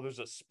 Oh, there's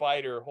a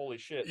spider. Holy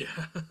shit.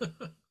 Yeah.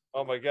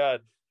 Oh my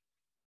God.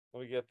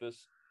 Let me get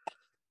this.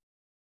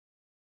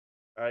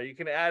 You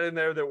can add in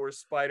there that we're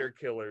spider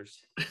killers.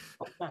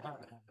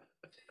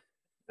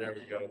 There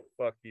we go.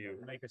 Fuck you.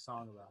 Make a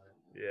song about it.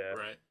 Yeah.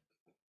 Right.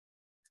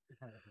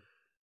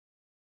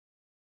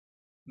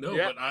 No,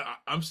 Yeah. but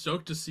I'm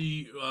stoked to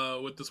see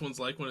what this one's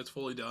like when it's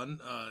fully done.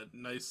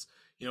 Nice,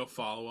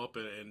 follow up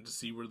and to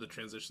see where the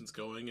transition's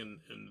going and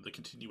the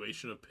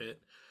continuation of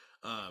Pit.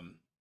 Um,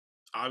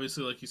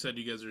 Obviously, like you said,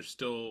 you guys are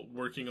still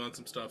working on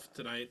some stuff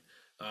tonight.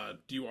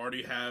 Do you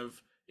already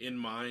have in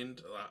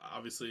mind?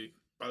 Obviously,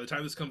 by the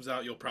time this comes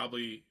out, you'll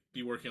probably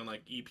be working on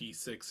like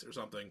EP6 or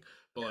something.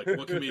 But like,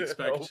 what can we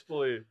expect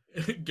Hopefully.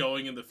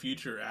 going in the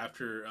future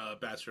after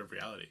Bachelor of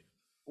Reality?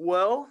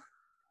 Well,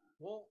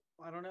 Well,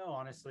 I don't know.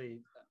 Honestly,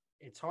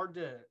 it's hard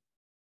to.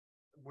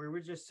 We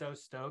were just so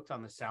stoked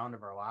on the sound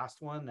of our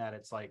last one that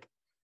it's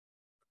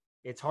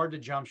hard to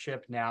jump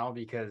ship now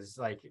because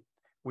like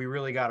we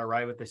really got it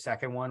right with the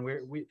second one.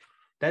 We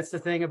that's the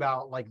thing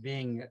about like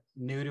being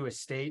new to a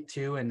state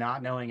too and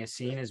not knowing a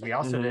scene is we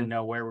also didn't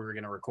know where we were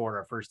going to record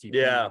our first EP.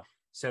 yeah.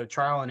 So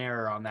trial and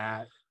error on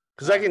that.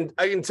 Because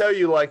I can tell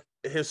you, like,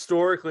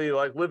 historically,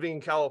 like living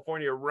in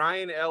California,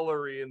 Ryan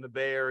Ellery in the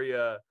Bay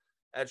Area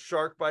at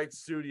Shark Bite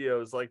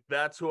Studios, like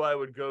that's who I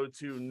would go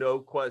to, no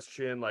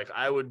question. Like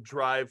I would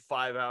drive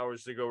 5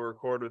 hours to go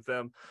record with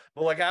them.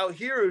 But like out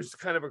here, it was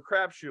kind of a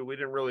crapshoot. We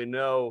didn't really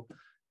know.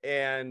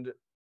 And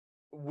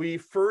we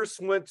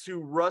first went to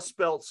Rust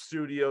Belt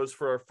Studios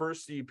for our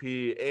first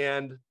EP,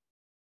 and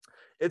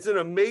it's an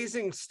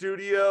amazing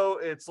studio.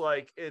 It's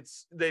like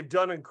they've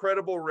done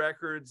incredible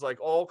records,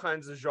 like all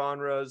kinds of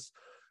genres,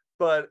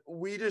 but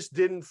we just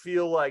didn't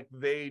feel like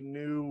they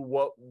knew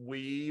what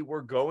we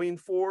were going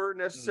for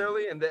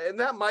necessarily. And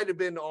that might have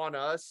been on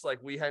us,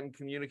 like we hadn't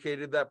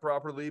communicated that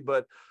properly.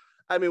 But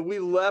I mean, we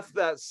left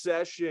that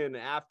session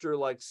after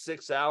like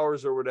 6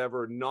 hours or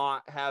whatever,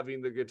 not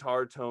having the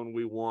guitar tone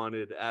we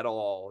wanted at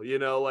all,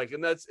 like,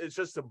 and it's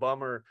just a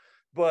bummer.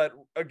 But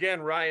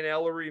again, Ryan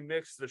Ellery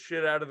mixed the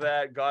shit out of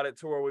that, got it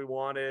to where we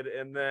wanted.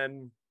 And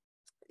then,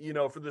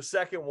 for the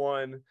second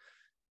one,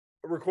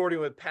 recording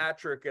with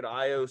Patrick at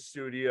IO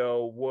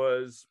Studio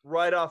was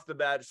right off the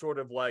bat sort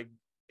of like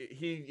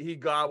he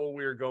got what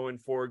we were going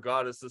for,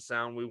 got us the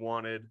sound we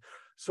wanted.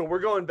 So we're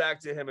going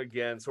back to him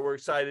again. So we're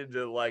excited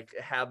to like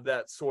have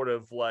that sort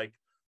of like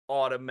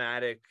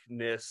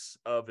automaticness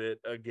of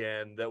it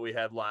again that we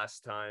had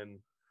last time.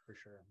 For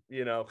sure.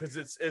 Because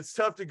it's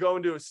tough to go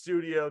into a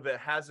studio that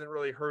hasn't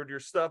really heard your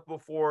stuff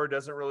before,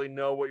 doesn't really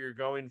know what you're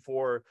going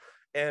for,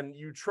 and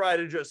you try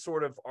to just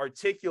sort of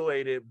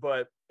articulate it,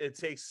 but it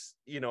takes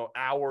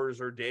hours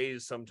or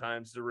days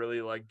sometimes to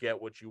really like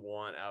get what you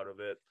want out of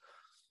it.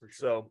 For sure.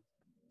 So,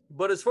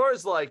 but as far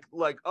as like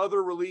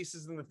other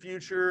releases in the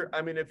future,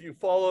 I mean, if you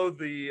follow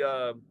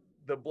the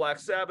Black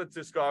Sabbath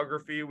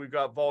discography, we've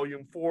got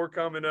Volume 4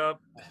 coming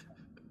up.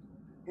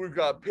 We've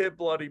got Pit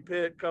Bloody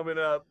Pit coming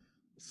up.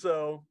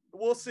 So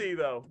we'll see,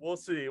 though. We'll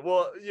see.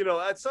 Well,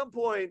 at some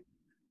point,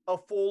 a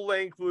full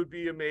length would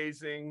be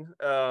amazing.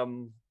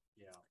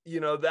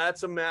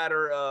 That's a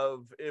matter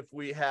of if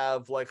we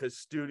have like a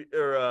studio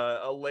or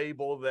a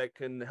label that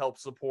can help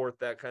support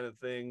that kind of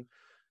thing.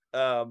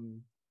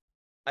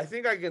 I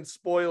think I can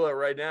spoil it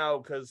right now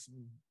because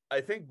I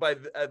think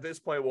at this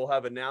point we'll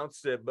have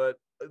announced it. But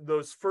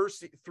those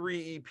first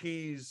 3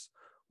 EPs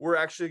we're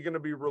actually going to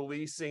be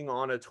releasing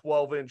on a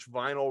 12-inch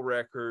vinyl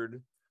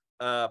record.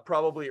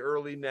 Probably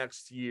early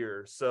next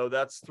year. So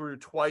that's through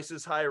Twice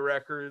as High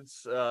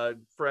Records,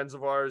 friends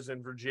of ours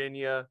in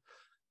Virginia.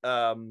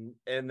 And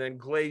then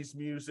Glaze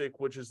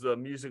Music, which is the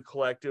music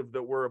collective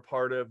that we're a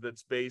part of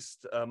that's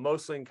based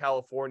mostly in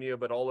California,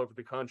 but all over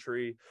the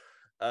country.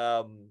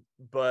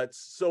 But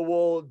so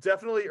we'll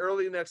definitely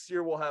early next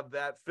year, we'll have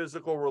that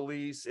physical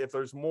release. If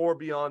there's more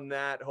beyond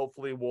that,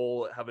 hopefully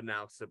we'll have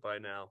announced it by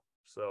now.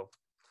 So.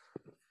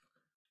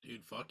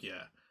 Dude, fuck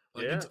yeah.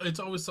 Like it's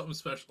always something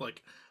special.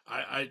 Like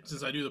I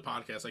since I do the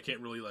podcast, I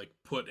can't really like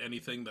put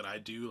anything that I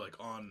do like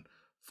on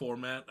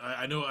format.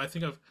 I know I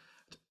think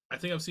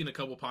I've seen a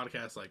couple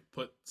podcasts like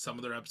put some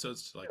of their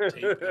episodes to like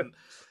tape and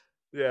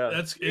yeah,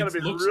 it's gotta be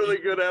really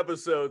good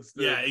episodes.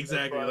 Yeah,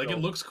 exactly. Like it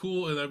looks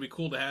cool and that'd be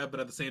cool to have, but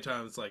at the same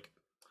time it's like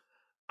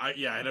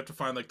I'd have to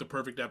find like the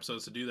perfect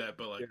episodes to do that.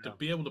 But like to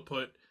be able to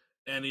put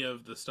any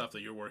of the stuff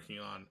that you're working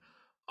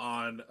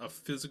on a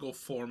physical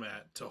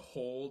format to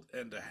hold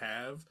and to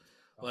have,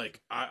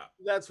 like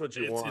that's what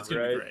you want. It's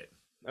gonna right? be great.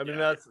 I mean,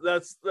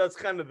 that's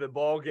kind of the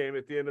ball game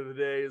at the end of the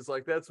day, is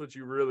like that's what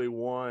you really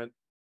want,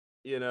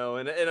 and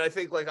I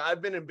think like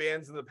I've been in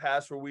bands in the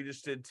past where we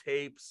just did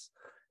tapes,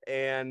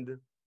 and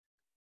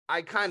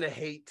I kind of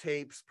hate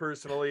tapes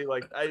personally.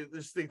 Like I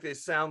just think they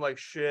sound like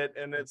shit,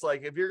 and it's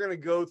like if you're gonna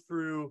go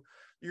through,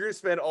 you're gonna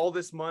spend all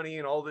this money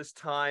and all this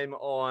time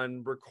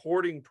on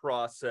recording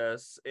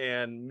process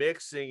and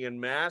mixing and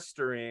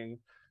mastering,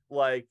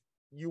 like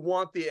you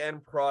want the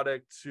end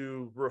product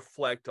to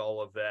reflect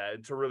all of that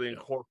and to really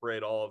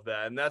incorporate all of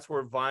that. And that's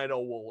where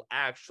vinyl will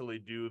actually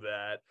do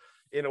that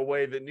in a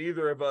way that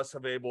neither of us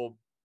have been able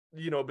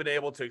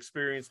to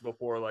experience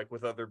before, like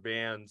with other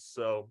bands.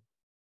 So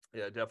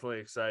yeah, definitely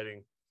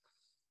exciting.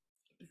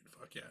 Dude,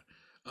 fuck yeah.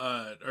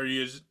 Are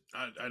you guys,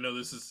 I know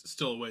this is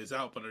still a ways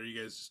out, but are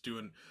you guys just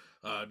doing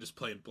just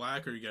plain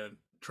black, or are you gonna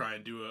try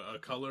and do a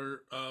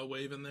color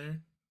wave in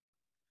there?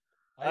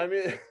 I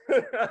mean,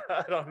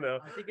 I don't know.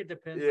 I think it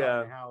depends Yeah.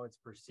 on how it's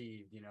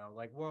perceived, you know.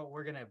 Like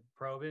we're gonna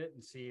probe it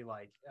and see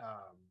like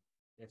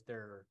if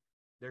there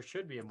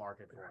should be a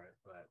market for it,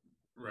 but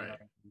you Right.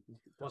 know,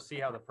 we'll see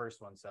how the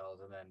first one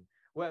sells, and then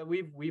well,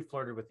 we've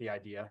flirted with the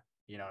idea,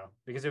 you know,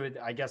 because it would,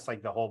 I guess,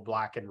 like the whole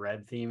black and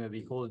red theme. It'd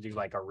be cool to do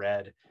like a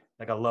red,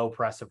 like a low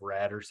press of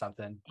red or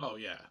something. Oh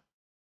yeah.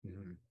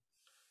 Mm-hmm.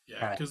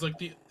 Yeah, because like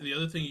the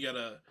other thing you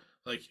gotta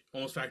like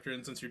almost factor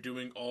in, since you're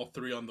doing all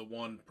three on the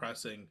one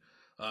pressing,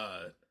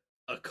 uh,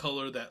 a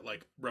color that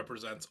like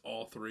represents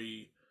all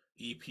three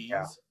EPs.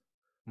 Yeah.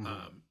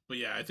 Mm-hmm. But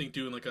yeah, I think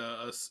doing like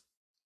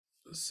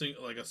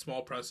like a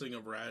small pressing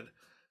of red,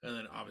 and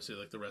then obviously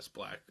like the rest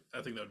black.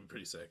 I think that would be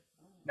pretty sick.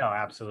 No,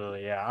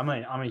 absolutely. Yeah. I'm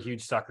a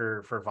huge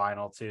sucker for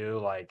vinyl too,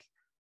 like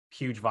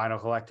huge vinyl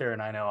collector.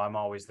 And I know I'm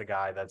always the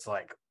guy that's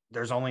like,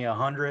 there's only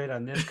 100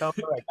 on this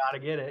cover. I gotta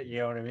get it. You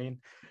know what I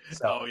mean?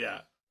 So Oh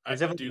yeah, I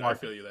feel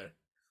you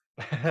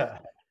there.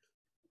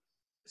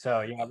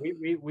 So yeah,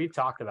 we've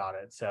talked about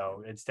it.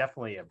 So it's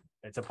definitely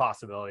it's a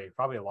possibility,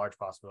 probably a large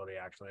possibility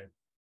actually.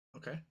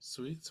 Okay,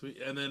 sweet.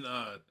 And then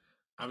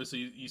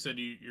obviously you said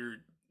you're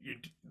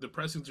the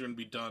pressings are going to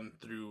be done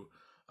through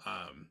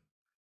uh,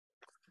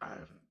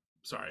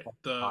 sorry,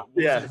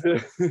 yeah.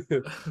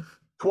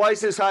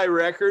 Twice as High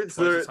Records.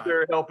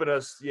 They're helping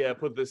us,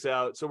 put this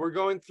out. So we're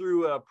going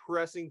through a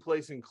pressing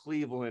place in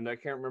Cleveland. I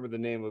can't remember the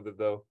name of it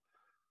though.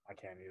 I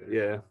can't either.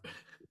 Yeah.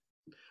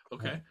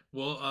 Okay.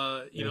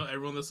 Well, you know,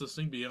 everyone that's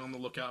listening, be on the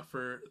lookout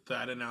for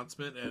that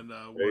announcement and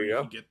where you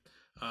can get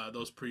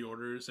those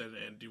pre-orders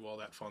and do all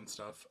that fun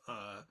stuff.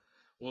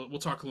 We'll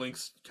talk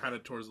links kind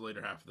of towards the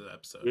later half of the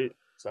episode. Sweet.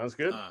 Sounds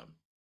good.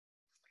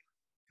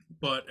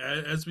 But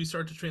as we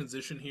start to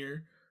transition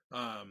here,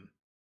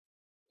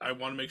 I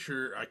want to make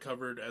sure I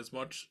covered as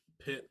much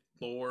Pit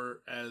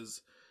lore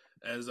as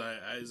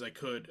I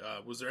could.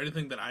 Was there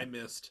anything that I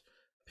missed?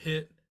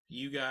 Pit,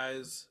 you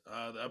guys,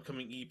 the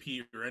upcoming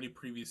EP or any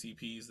previous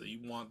EPs that you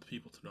want the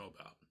people to know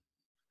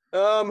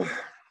about?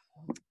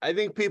 I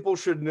think people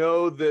should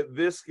know that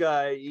this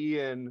guy,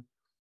 Ian.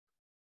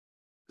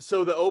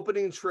 So the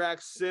opening track,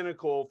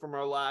 Cynical, from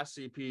our last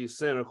EP,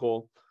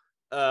 Cynical,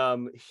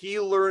 he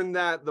learned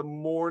that the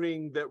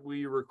morning that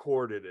we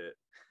recorded it.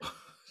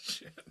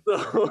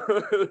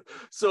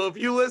 So if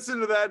you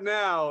listen to that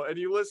now and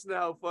you listen to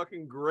how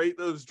fucking great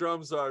those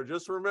drums are,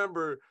 just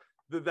remember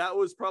that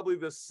was probably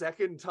the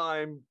second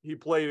time he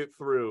played it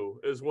through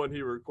is when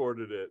he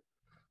recorded it.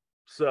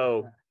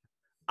 So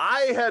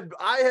I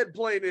had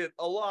played it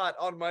a lot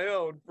on my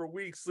own for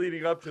weeks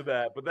leading up to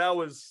that, but that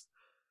was,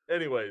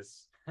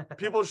 anyways,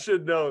 people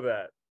should know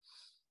that.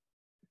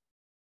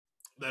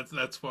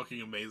 That's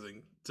fucking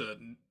amazing to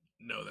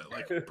know that.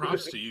 Like,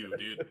 props to you,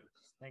 dude.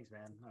 Thanks,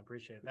 man. I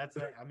appreciate it. That's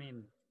I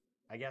mean,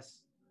 I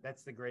guess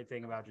that's the great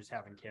thing about just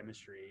having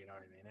chemistry. You know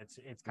what I mean?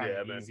 It's kind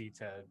of easy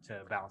to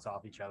bounce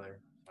off each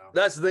other. So.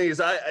 That's the thing is,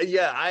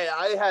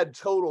 I had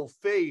total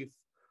faith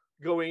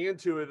going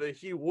into it that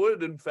he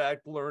would in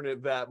fact learn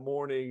it that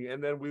morning,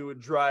 and then we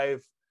would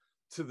drive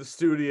to the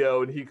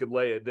studio and he could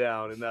lay it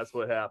down, and that's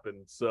what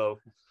happened. So,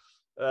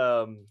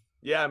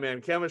 yeah,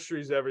 man, chemistry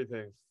is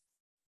everything.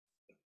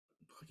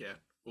 Yeah.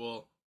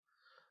 Well.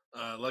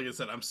 Like I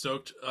said, I'm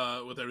stoked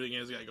with everything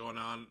he's got going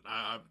on.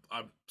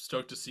 I'm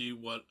stoked to see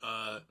what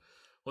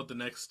the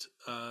next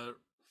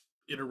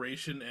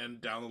iteration and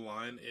down the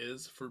line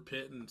is for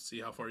Pit, and see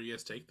how far you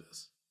guys take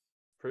this.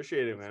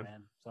 Appreciate it, man.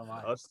 So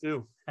much. Us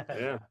too.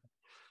 Yeah.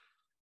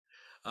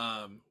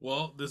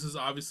 Well, this is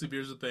obviously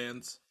Beers with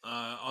Bands.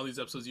 On these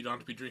episodes, you don't have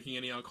to be drinking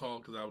any alcohol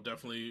because I will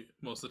definitely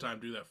most of the time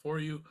do that for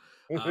you.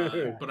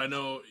 But I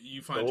know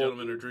you fine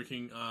gentlemen are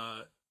drinking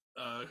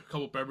a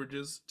couple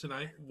beverages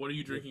tonight. What are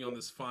you drinking on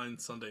this fine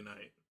Sunday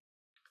night?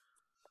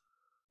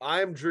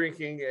 I'm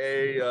drinking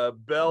a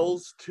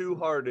Bell's Two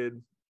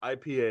Hearted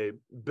IPA.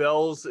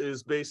 Bell's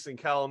is based in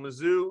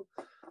Kalamazoo.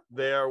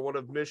 They are one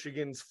of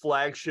Michigan's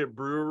flagship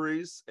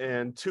breweries,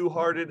 and Two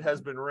Hearted has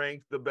been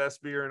ranked the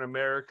best beer in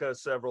America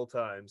several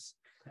times.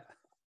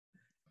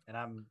 And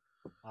I'm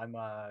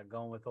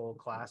going with Old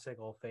Classic,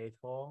 Old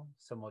Faithful,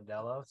 some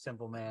Modelo,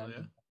 Simple Man.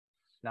 Yeah.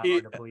 Not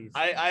hard to please.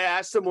 I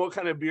asked him what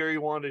kind of beer he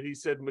wanted. He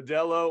said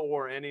Modelo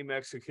or any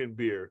Mexican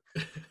beer.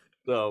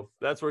 So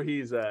that's where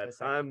he's at.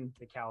 I'm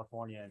the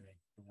California in me.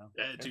 You know?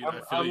 Yeah,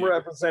 dude, I'm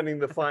representing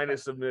the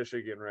finest of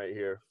Michigan right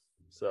here.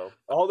 So,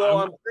 although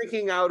I'm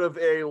drinking out of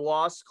a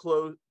Lost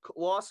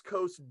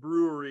Coast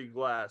Brewery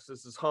glass.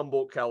 This is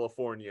Humboldt,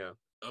 California.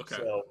 Okay.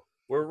 So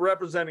we're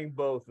representing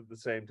both at the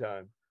same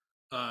time.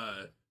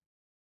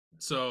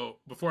 So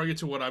before I get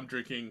to what I'm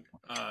drinking,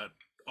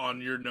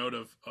 on your note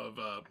of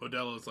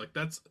Modelo's, like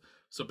that's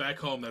so back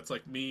home, that's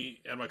like me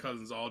and my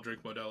cousins all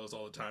drink Modelo's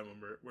all the time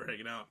when we're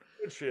hanging out.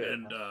 Good shit.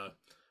 And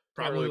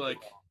probably like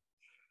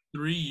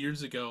 3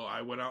 years ago,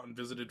 I went out and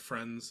visited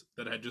friends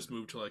that had just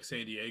moved to like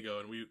San Diego,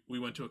 and we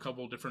went to a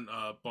couple different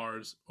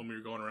bars when we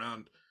were going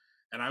around,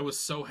 and I was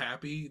so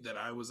happy that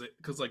I was,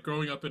 because like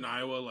growing up in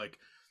Iowa, like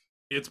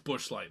it's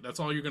Busch Light, that's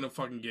all you're gonna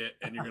fucking get,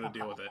 and you're gonna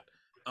deal with it.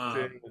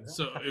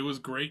 So it was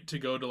great to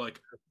go to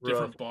like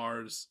different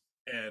bars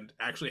and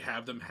actually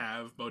have them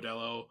have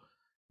Modelo,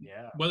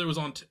 Yeah. whether it was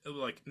on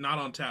like not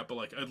on tap, but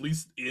like at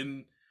least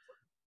in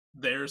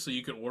there so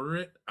you could order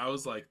it. I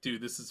was like,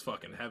 dude, this is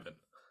fucking heaven.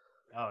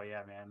 Oh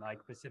yeah, man.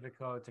 Like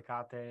Pacifico,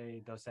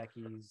 Tecate, Dos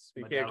Equis,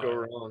 You can't go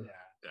Modelo. wrong.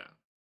 Yeah, Yeah.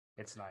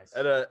 it's nice.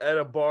 At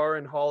a bar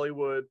in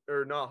Hollywood,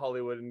 or not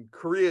Hollywood, in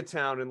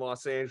Koreatown in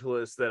Los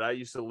Angeles that I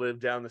used to live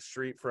down the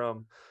street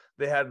from.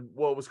 They had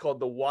what was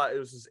called it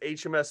was this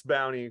HMS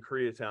Bounty in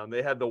Koreatown.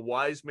 They had the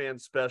Wise Man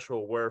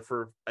Special, where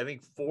for I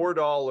think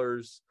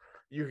 $4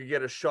 you could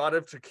get a shot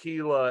of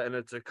tequila and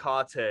a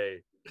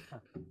Tecate.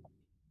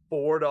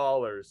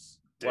 $4.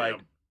 Damn.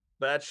 Like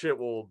that shit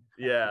will,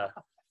 yeah,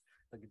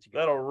 Look at you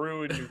that'll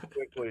ruin you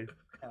quickly.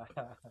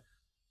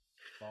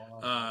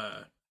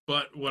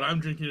 But what I'm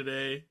drinking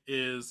today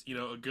is,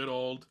 a good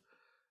old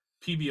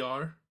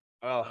PBR.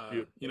 Oh,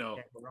 Can't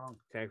go wrong.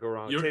 can't go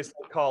wrong. You're- Tastes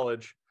like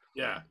college.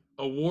 Yeah,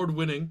 award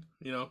winning.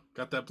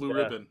 Got that blue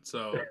ribbon,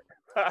 so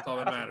that's all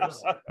that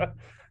matters.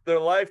 They're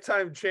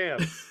lifetime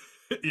champs.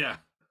 Yeah.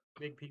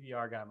 Big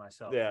PBR guy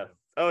myself. Yeah. too.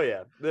 Oh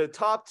yeah, the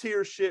top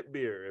tier shit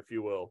beer, if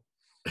you will.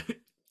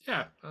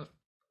 Yeah, I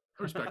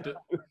respect it.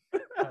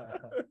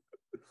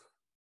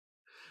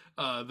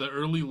 The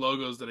early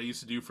logos that I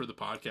used to do for the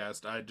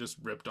podcast, I just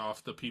ripped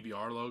off the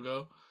PBR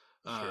logo.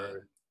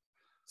 Sure.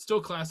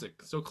 Still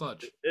classic, still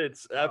clutch.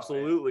 It's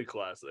absolutely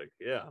classic.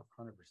 Yeah,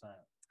 100%.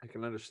 I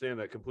can understand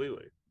that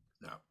completely.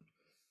 No.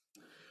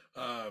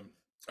 All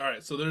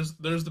right, so there's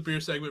the beer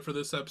segment for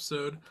this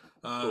episode.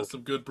 Cool.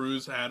 Some good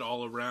brews had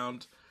all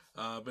around.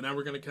 But now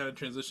we're going to kind of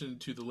transition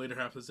to the later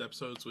half of this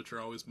episodes, which are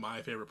always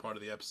my favorite part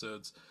of the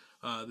episodes.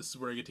 This is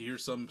where I get to hear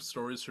some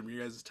stories from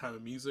your guys' time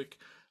of music,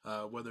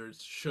 whether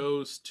it's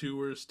shows,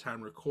 tours,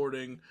 time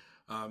recording.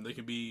 They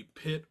can be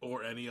Pit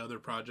or any other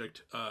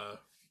project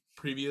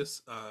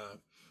previous.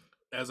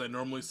 As I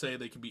normally say,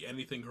 they can be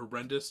anything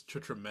horrendous to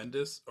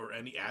tremendous or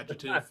any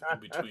adjective in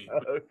between.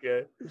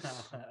 Okay.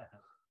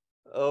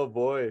 Oh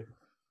boy.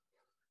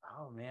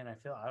 Oh man, I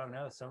don't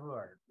know. Some of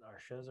our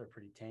shows are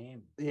pretty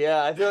tame.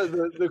 Yeah, I feel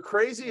the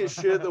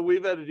craziest shit that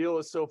we've had to deal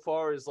with so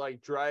far is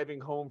like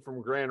driving home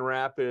from Grand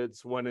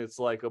Rapids when it's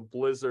like a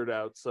blizzard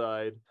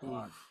outside.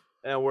 Oof.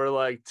 And we're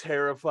like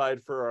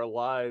terrified for our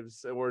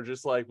lives. And we're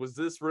just like, was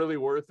this really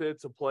worth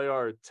it to play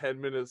our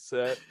 10-minute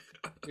set?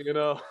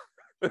 Yeah.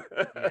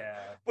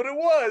 But it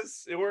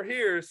was. And we're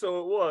here,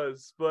 so it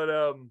was. But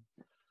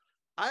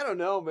I don't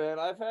know, man.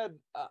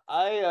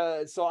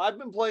 So I've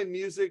been playing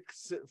music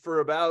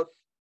for about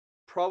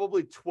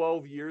probably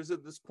 12 years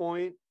at this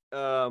point.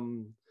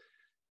 And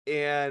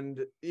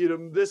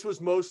this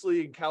was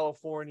mostly in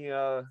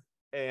California.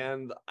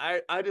 And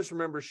I just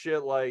remember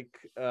shit like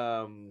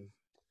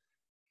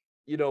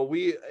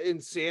we in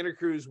Santa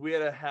Cruz, we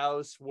had a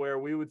house where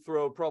we would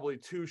throw probably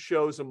 2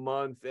 shows a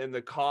month and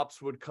the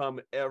cops would come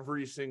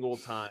every single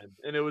time.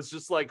 And it was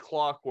just like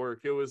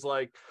clockwork. It was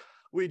like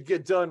we'd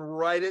get done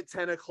right at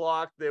 10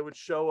 o'clock. They would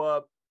show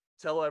up,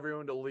 tell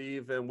everyone to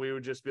leave. And we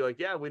would just be like,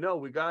 yeah, we know,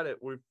 we got it.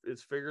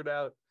 It's figured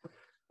out.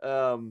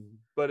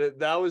 But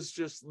that was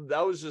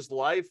just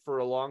life for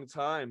a long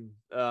time,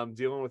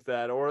 dealing with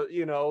that, or,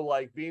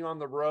 like being on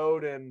the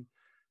road. And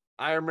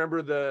I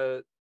remember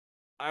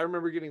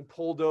getting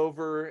pulled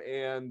over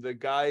and the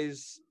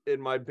guys in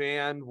my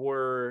band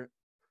were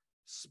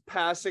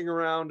passing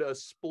around a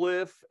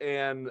spliff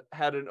and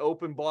had an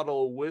open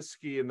bottle of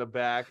whiskey in the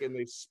back, and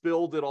they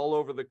spilled it all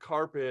over the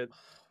carpet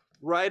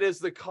right as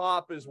the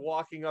cop is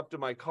walking up to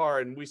my car,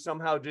 and we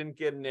somehow didn't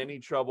get in any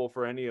trouble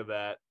for any of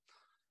that.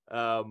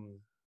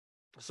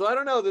 So I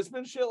don't know, there's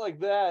been shit like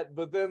that,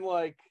 but then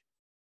like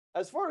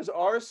as far as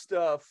our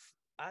stuff,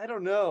 I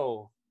don't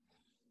know.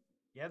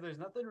 Yeah, there's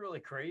nothing really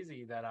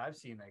crazy that I've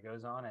seen that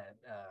goes on at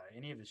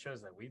any of the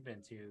shows that we've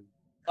been to.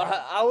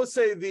 I would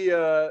say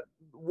the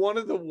one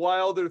of the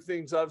wilder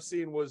things I've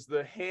seen was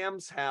the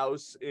Ham's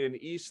House in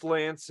East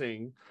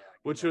Lansing,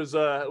 which is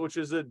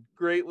a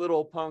great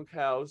little punk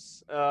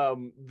house.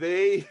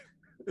 They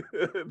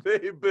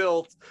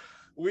built.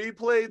 We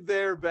played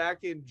there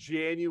back in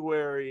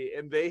January,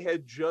 and they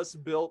had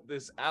just built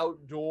this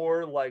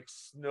outdoor like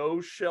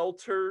snow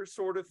shelter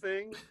sort of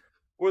thing,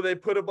 where they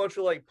put a bunch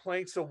of like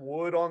planks of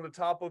wood on the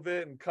top of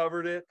it and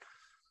covered it.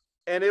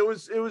 And it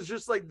was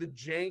just like the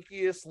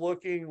jankiest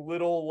looking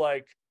little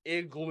like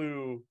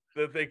igloo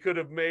that they could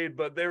have made,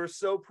 but they were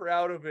so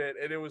proud of it.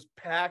 And it was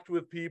packed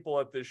with people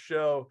at this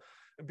show,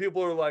 and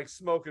people are like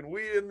smoking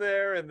weed in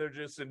there and they're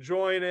just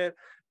enjoying it.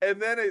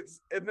 And then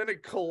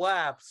it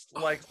collapsed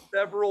like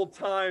several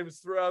times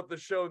throughout the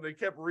show, and they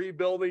kept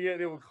rebuilding it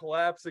and it would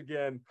collapse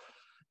again.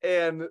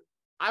 And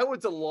I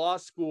went to law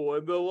school,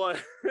 and the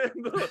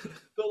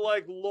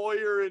like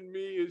lawyer in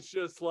me is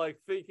just like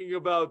thinking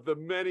about the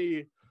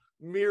many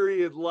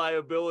myriad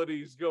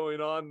liabilities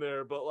going on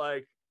there, but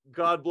like,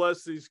 God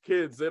bless these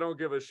kids, they don't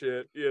give a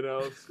shit,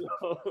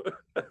 so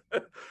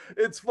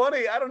it's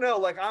funny. I don't know,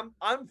 like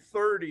I'm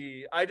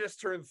 30, I just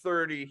turned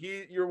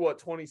 30. You're what,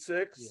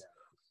 26? Yeah.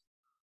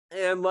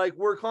 And like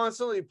we're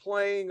constantly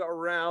playing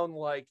around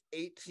like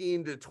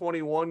 18 to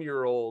 21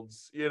 year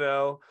olds,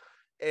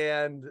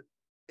 and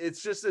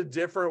it's just a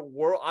different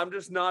world. I'm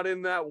just not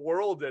in that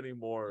world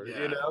anymore.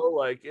 Yeah. You know,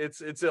 like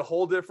it's a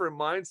whole different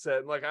mindset.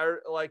 And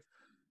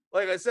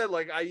like I said,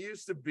 like I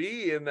used to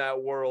be in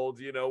that world,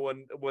 you know,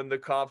 when the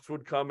cops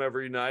would come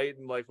every night,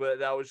 and like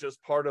that was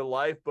just part of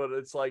life. But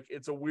it's like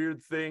it's a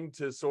weird thing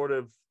to sort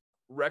of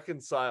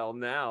reconcile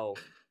now,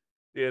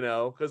 you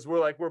know, because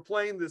we're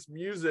playing this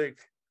music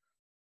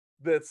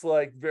that's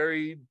like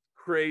very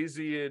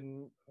crazy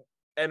and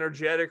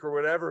energetic or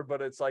whatever,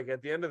 but it's like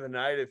at the end of the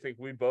night, I think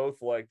we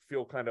both like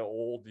feel kind of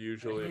old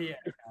usually.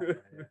 Yeah.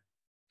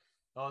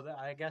 Oh,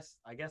 I guess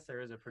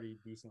there is a pretty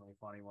decently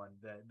funny one.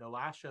 The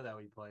last show that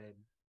we played,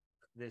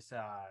 this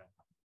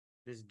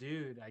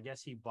dude, I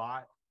guess he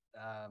bought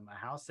a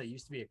house that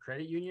used to be a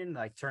credit union,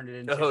 like turned it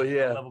into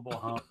a livable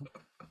home.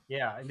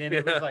 Yeah, and then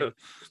it was like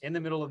in the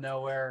middle of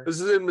nowhere.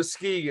 This is in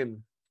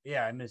Muskegon.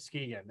 Yeah, in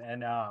Muskegon,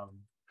 and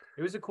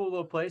it was a cool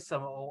little place.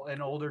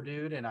 An older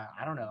dude, and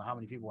I don't know how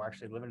many people were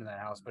actually living in that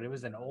house, but it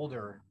was an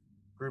older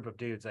group of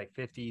dudes, like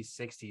 50s,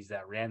 60s,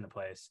 that ran the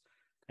place,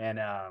 and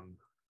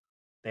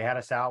they had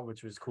us out,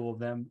 which was cool of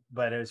them.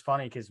 But it was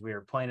funny because we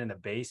were playing in the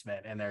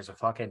basement, and there's a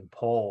fucking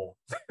pole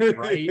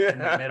right in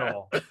the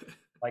middle,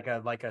 like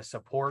a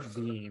support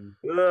beam,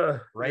 in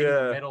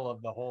the middle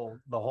of the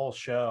whole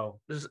show.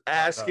 Just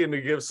asking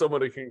to give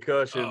someone a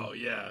concussion. Oh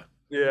yeah.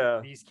 Yeah.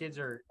 These kids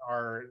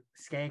are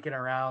skanking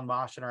around,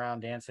 moshing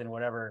around, dancing,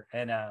 whatever.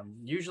 And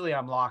usually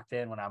I'm locked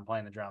in when I'm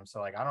playing the drums. So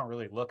like I don't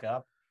really look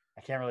up.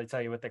 I can't really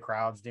tell you what the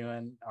crowd's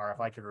doing, or if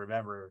I could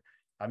remember.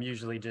 I'm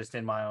usually just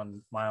in my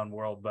own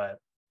world. But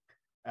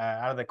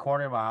out of the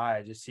corner of my eye,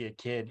 I just see a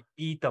kid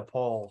eat the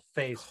pole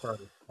face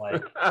first.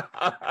 Like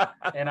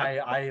and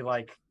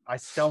I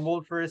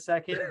stumbled for a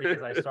second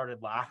because I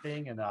started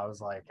laughing, and I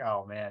was like,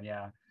 oh man,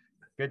 yeah.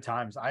 Good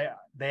times.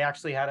 They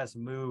actually had us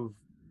move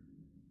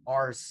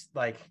ours,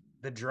 like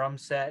the drum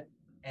set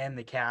and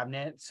the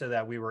cabinet, so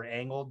that we were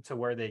angled to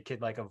where they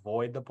could like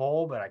avoid the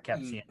pole, but I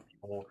kept seeing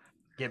people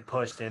get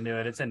pushed into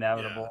it. It's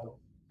inevitable.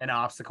 An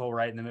obstacle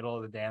right in the middle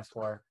of the dance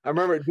floor. I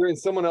remember during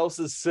someone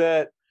else's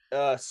set,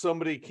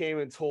 somebody came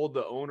and told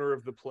the owner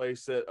of the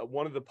place that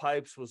one of the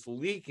pipes was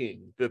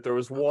leaking, that there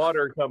was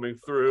water coming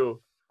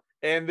through,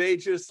 and they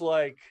just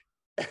like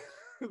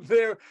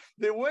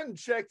they went and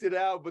checked it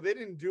out, but they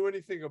didn't do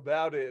anything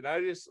about it. And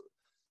I just,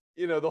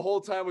 you know, the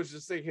whole time was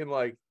just thinking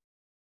like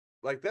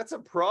that's a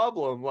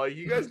problem. Like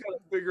you guys got to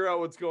figure out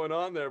what's going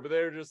on there. But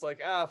they're just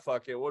like,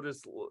 fuck it. We'll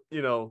just,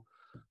 you know,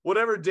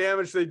 whatever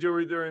damage they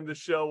do during the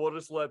show, we'll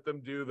just let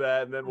them do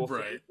that, and then we'll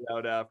figure it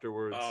out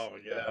afterwards. Oh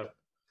yeah.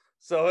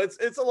 So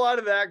it's a lot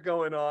of that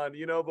going on,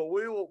 you know. But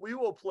we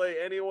will play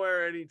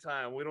anywhere,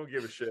 anytime. We don't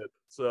give a shit.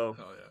 So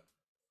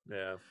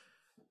yeah.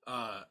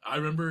 I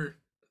remember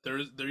there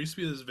used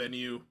to be this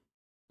venue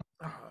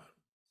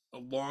a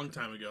long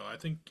time ago. I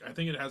think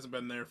it hasn't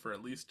been there for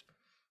at least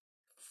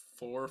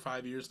 4 or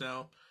 5 years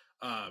now.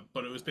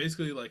 But it was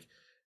basically like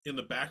in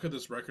the back of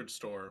this record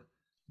store,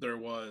 there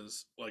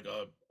was like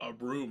a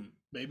room,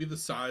 maybe the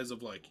size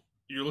of like,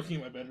 you're looking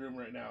at my bedroom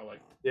right now,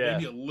 like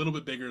maybe a little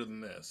bit bigger than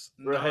this.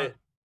 Right. Not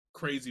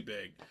crazy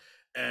big.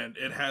 And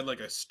it had like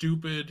a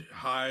stupid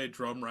high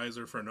drum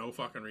riser for no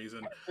fucking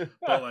reason.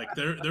 But like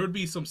there would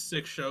be some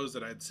sick shows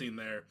that I'd seen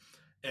there.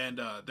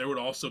 And there would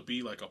also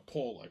be like a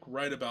pole like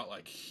right about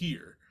like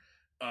here.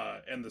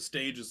 And the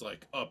stage is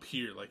like up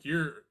here. Like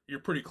you're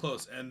pretty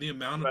close. And the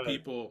amount of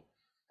people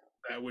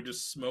that would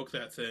just smoke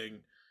that thing,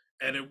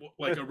 and it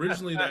like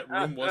originally that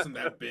room wasn't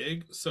that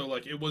big, so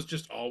like it was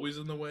just always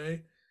in the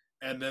way.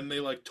 And then they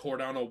like tore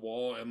down a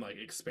wall and like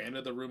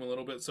expanded the room a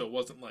little bit, so it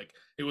wasn't like,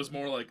 it was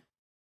more like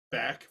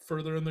back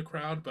further in the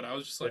crowd. But I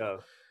was just like,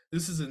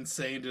 this is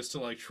insane, just to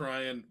like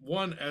try and,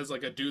 one, as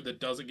like a dude that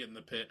doesn't get in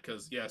the pit,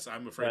 because yes,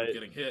 I'm afraid of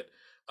getting hit.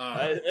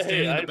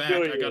 Staying in the back,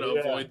 I gotta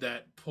avoid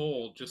that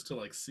pole just to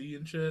like see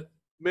and shit.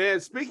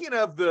 Man, speaking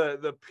of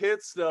the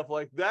pit stuff,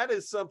 like that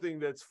is something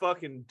that's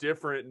fucking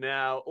different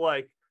now.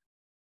 Like,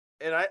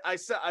 and I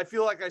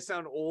feel like I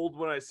sound old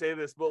when I say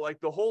this, but like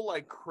the whole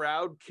like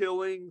crowd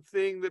killing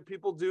thing that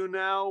people do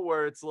now,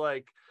 where it's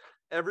like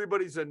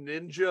everybody's a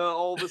ninja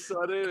all of a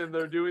sudden and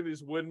they're doing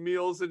these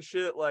windmills and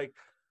shit. Like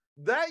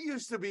that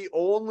used to be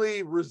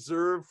only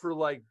reserved for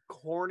like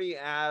corny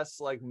ass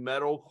like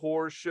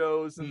metalcore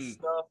shows and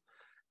stuff.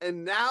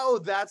 And now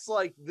that's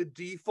like the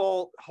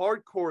default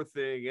hardcore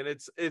thing. And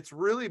it's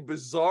really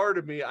bizarre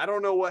to me. I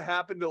don't know what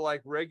happened to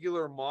like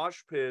regular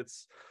mosh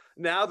pits.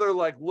 Now they're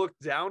like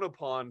looked down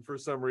upon for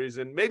some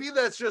reason. Maybe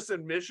that's just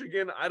in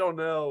Michigan. I don't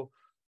know.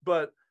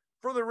 But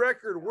for the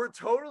record, we're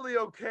totally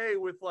okay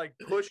with like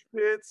push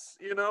pits,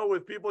 you know,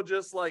 with people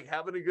just like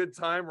having a good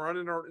time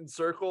running in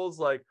circles.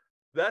 Like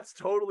that's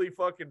totally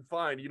fucking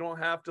fine. You don't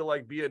have to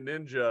like be a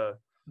ninja.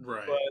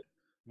 Right. But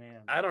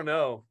man, I don't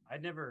know.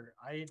 I've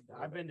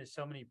been to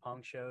so many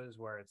punk shows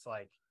where it's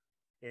like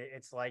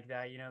it's like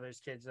that, you know. There's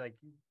kids like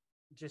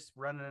just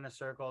running in a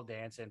circle,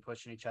 dancing,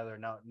 pushing each other,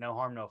 no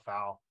harm, no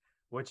foul,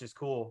 which is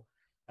cool.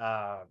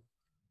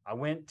 I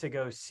went to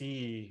go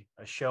see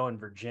a show in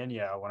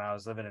Virginia when I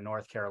was living in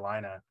North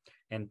Carolina,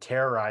 and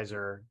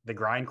Terrorizer, the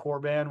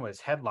grindcore band, was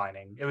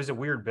headlining. It was a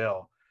weird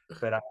bill,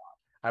 but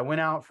I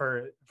went out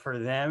for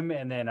them,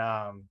 and then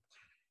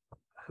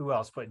who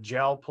else? But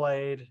Gel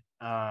played,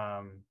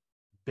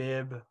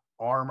 Bib,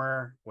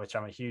 Armor, which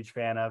I'm a huge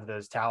fan of,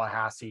 those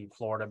Tallahassee,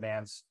 Florida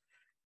bands.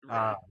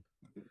 Right.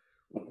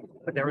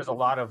 But there was a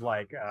lot of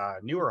like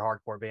newer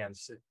hardcore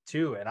bands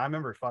too. And I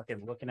remember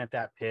fucking looking at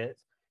that pit,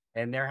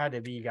 and there had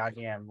to be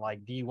goddamn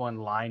like D1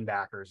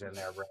 linebackers in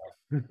there,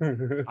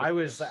 bro. I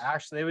was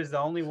actually, it was the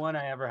only one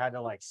I ever had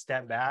to like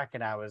step back,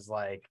 and I was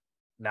like,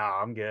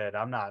 nah, I'm good.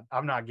 I'm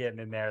not getting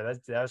in there.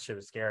 That shit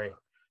was scary.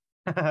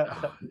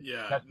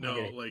 Yeah,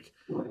 no, like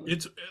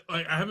it's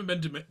like I haven't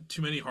been to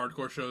too many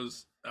hardcore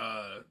shows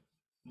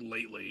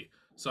lately,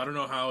 so I don't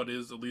know how it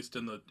is, at least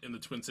in the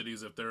Twin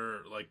Cities, if they're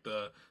like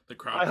the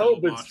crowd. I hope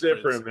it's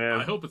different, man.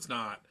 I hope it's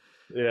not.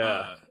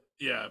 Yeah,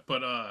 yeah,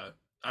 but I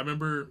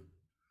remember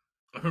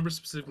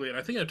specifically, and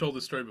I think I told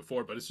this story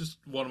before, but it's just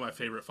one of my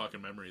favorite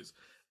fucking memories.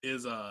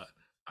 Is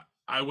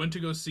I went to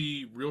go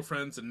see Real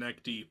Friends and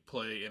Neck Deep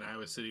play in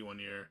Iowa City one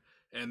year,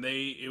 and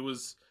it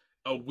was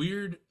a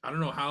weird, I don't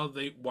know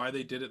why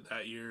they did it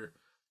that year,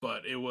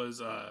 but it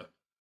was I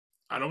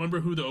don't remember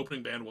who the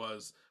opening band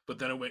was, but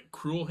then it went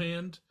Cruel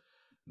Hand,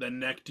 then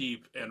Neck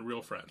Deep, and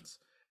Real Friends,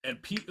 and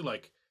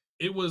like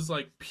it was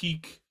like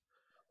peak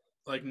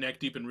like Neck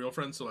Deep and Real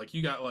Friends. So like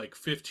you got like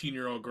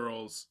 15-year-old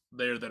girls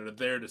there that are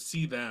there to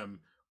see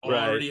them,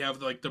 already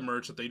have like the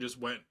merch that they just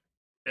went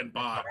and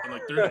bought, and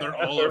like they're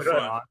all up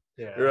front,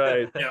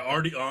 right, yeah,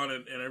 already on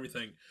and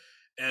everything.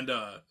 And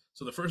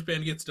so the first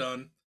band gets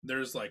done,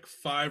 there's like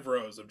 5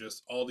 rows of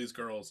just all these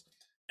girls,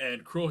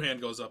 and Cruel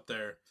Hand goes up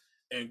there,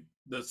 and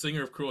the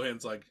singer of Cruel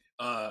Hand's like,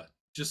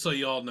 just so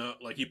y'all know,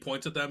 like he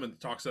points at them and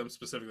talks to them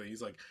specifically.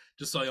 He's like,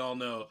 just so y'all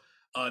know,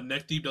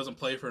 Neck Deep doesn't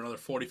play for another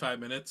 45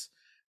 minutes.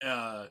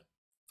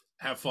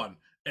 Have fun.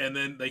 And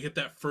then they hit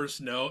that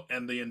first note,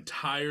 and the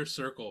entire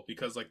circle,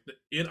 because like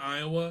in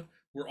Iowa,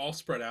 we're all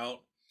spread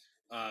out.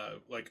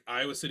 Like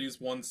Iowa City's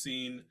one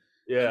scene,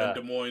 and then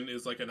Des Moines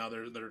is like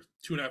another. They're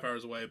 2.5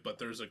 hours away, but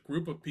there's a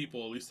group of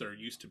people, at least there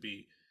used to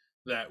be,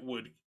 that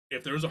would,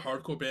 if there was a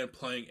hardcore band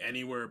playing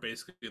anywhere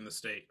basically in the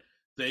state,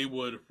 they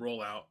would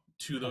roll out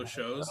to those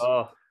shows.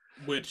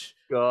 Which,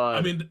 God,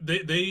 I mean,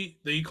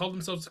 they called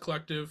themselves a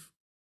collective,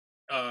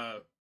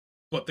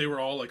 but they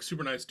were all like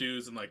super nice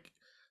dudes, and like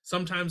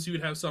sometimes you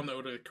would have some that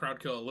would crowd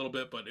kill a little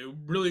bit, but it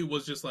really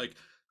was just like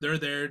they're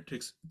there to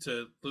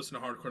listen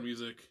to hardcore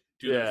music,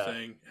 do their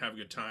thing, have a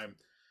good time.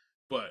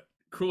 But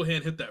Cruel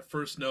Hand hit that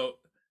first note.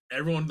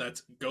 Everyone that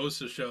goes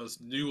to shows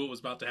knew what was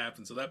about to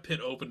happen, so that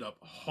pit opened up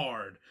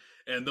hard,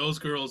 and those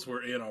girls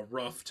were in a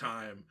rough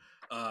time.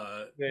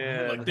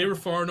 Like they were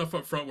far enough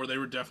up front where they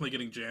were definitely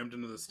getting jammed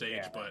into the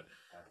stage, but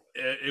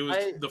it was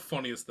the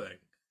funniest thing.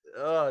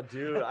 Oh,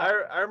 dude,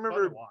 I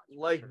remember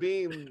like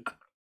being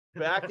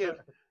back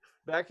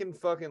in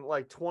fucking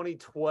like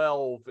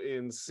 2012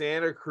 in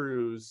Santa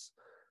Cruz.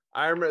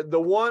 I remember the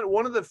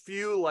one of the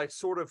few like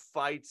sort of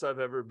fights I've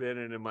ever been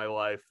in my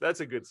life. That's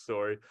a good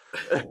story.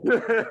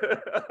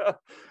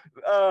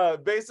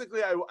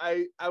 Basically,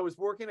 I was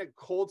working at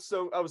Cold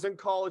Stone. I was in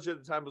college at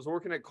the time. I was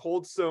working at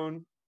Cold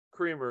Stone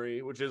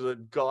Creamery, which is a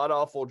god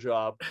awful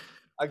job.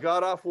 I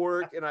got off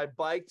work and I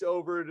biked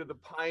over to the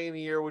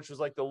Pioneer, which was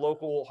like the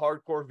local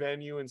hardcore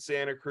venue in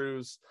Santa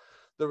Cruz.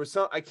 There was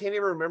I can't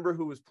even remember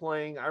who was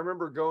playing. I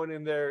remember going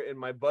in there, and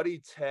my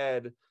buddy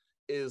Ted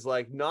is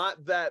like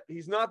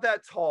he's not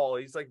that tall.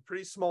 He's like a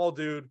pretty small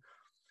dude.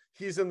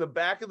 He's in the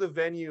back of the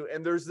venue,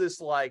 and there's this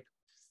like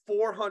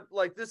 400,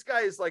 like this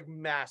guy is like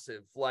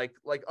massive, like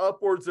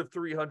upwards of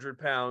 300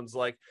 pounds,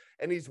 like,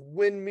 and he's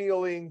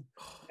windmilling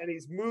and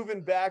he's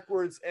moving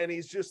backwards, and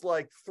he's just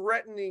like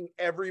threatening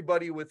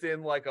everybody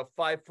within like a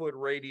 5-foot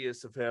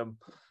radius of him.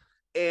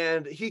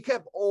 And he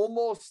kept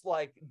almost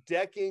like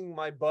decking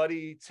my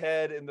buddy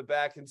Ted in the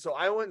back. And so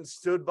I went and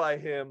stood by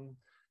him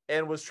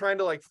and was trying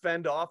to like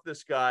fend off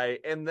this guy.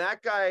 And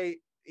that guy,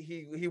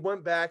 he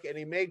went back and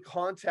he made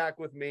contact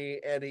with me,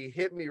 and he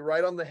hit me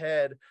right on the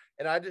head,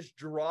 and I just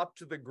dropped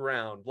to the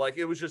ground. Like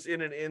it was just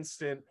in an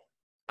instant.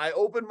 I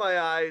opened my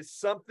eyes.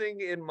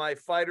 Something in my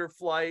fight or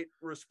flight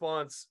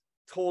response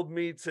told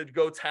me to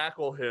go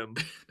tackle him.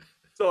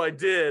 So I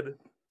did.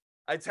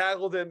 I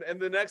tackled him, and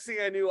the next thing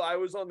I knew, I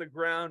was on the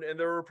ground, and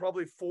there were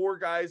probably 4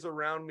 guys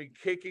around me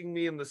kicking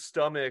me in the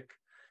stomach,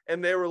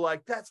 and they were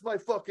like, "That's my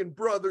fucking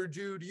brother,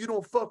 dude. You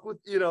don't fuck with,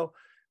 you know."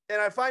 And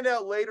I find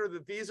out later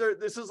that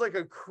this is like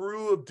a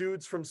crew of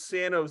dudes from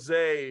San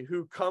Jose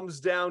who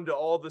comes down to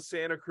all the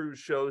Santa Cruz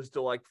shows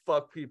to like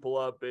fuck people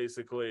up,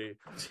 basically,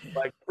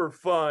 like for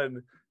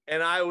fun.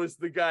 And I was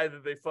the guy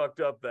that they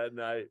fucked up that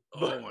night.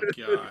 Oh my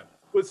God.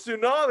 With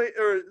Tsunami,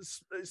 or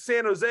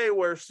San Jose,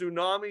 where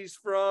Tsunami's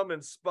from,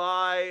 and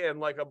Spy, and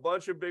like a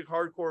bunch of big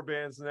hardcore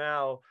bands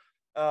now.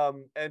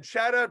 And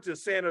shout out to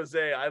San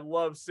Jose. I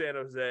love San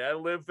Jose. I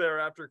lived there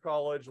after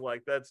college.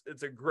 Like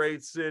it's a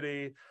great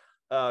city.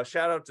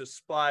 Shout out to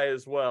Spy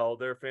as well.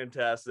 They're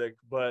fantastic.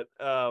 But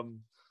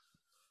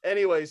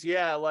anyways,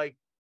 yeah, like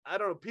I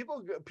don't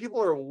know,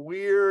 people are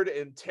weird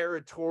and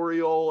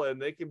territorial,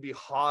 and they can be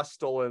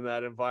hostile in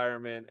that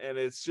environment. And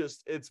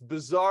it's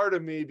bizarre to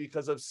me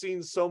because I've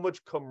seen so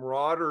much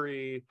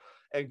camaraderie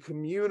and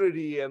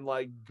community and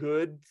like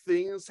good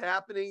things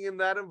happening in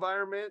that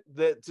environment,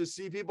 that to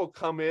see people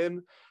come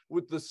in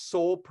with the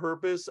sole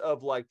purpose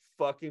of like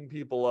fucking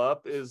people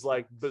up is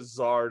like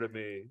bizarre to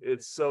me.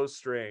 It's so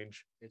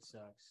strange. It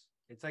sucks.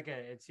 It's like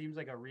it seems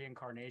like a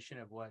reincarnation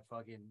of what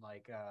fucking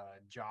like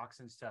jocks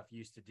and stuff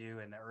used to do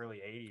in the early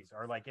 80s,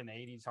 or like in the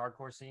 80s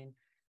hardcore scene.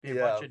 Be a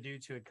bunch of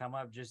dudes who would come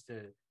up just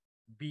to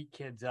beat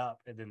kids up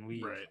and then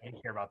leave. Right. And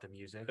care about the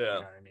music. Yeah. You know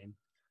what I mean?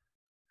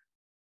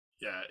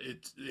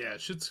 Yeah,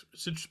 shit's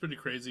pretty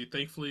crazy.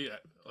 Thankfully,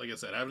 like I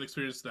said, I haven't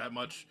experienced that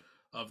much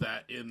of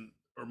that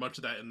much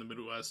of that in the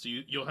Midwest.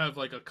 You'll have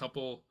like a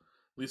couple,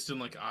 at least in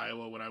like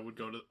Iowa, when I would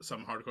go to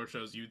some hardcore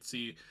shows, you'd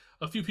see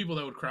a few people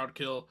that would crowd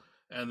kill,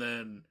 and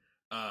then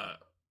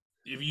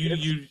if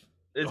you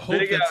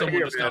hope that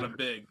someone just got them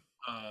big.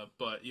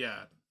 But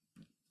yeah,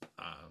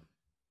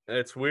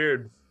 it's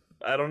weird.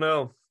 I don't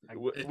know.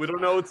 We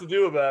don't know what to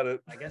do about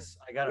it. I guess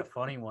I got a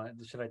funny one.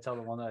 Should I tell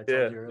the one that I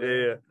told you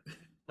earlier? Yeah.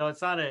 No,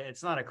 it's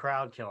not a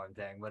crowd killing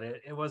thing, but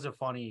it was a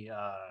funny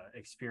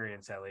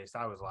experience. At least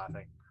I was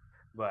laughing,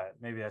 but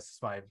maybe that's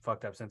just my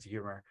fucked up sense of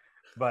humor.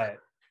 But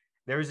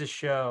there was a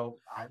show.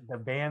 The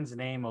band's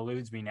name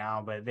eludes me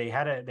now, but they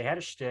had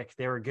a shtick.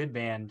 They were a good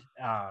band.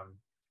 I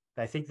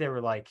think they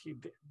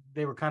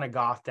were kind of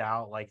gothed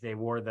out, like they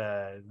wore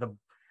the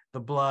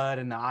blood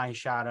and the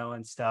eyeshadow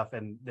and stuff.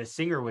 And the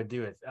singer would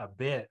do a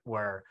bit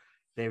where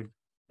they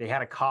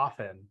had a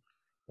coffin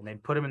and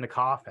they'd put him in the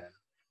coffin.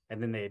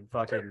 And then they'd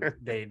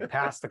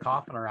pass the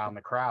coffin around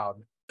the crowd,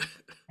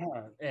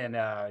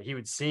 and he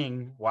would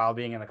sing while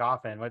being in the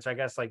coffin, which I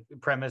guess like the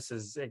premise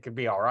is it could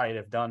be all right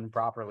if done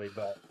properly,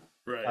 but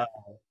right.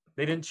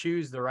 They didn't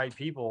choose the right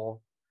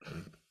people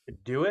to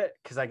do it,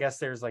 because I guess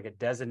there's like a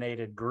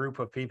designated group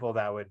of people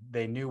that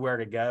they knew where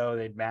to go,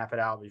 they'd map it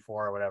out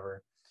before or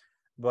whatever,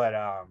 but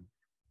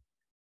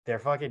they're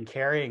fucking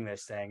carrying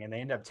this thing and they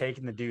end up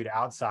taking the dude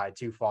outside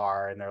too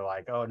far, and they're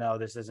like, oh no,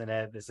 this isn't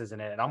it,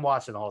 and I'm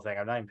watching the whole thing.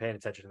 I'm not even paying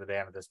attention to the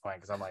band at this point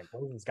because I'm like,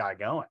 where's this guy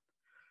going?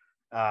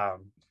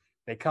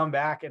 They come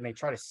back and they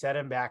try to set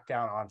him back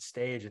down on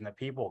stage, and the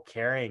people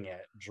carrying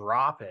it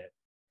drop it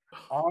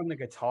on the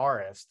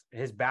guitarist,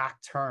 his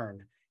back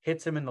turned,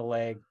 hits him in the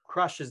leg,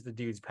 crushes the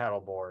dude's pedal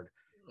board.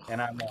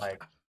 And I'm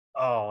like,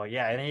 oh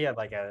yeah. And he had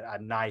like a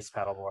nice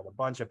pedal board, a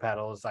bunch of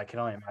pedals. I can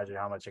only imagine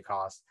how much it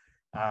cost.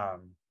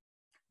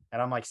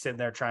 And I'm like sitting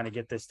there trying to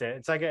get this to,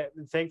 it's like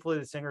thankfully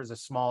the singer is a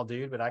small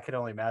dude, but I could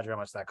only imagine how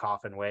much that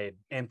coffin weighed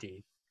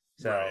empty.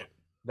 So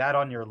that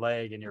on your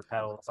leg and your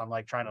pedals, I'm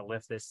like trying to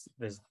lift this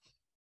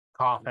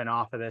coffin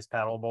off of this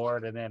pedal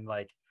board. And then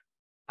like,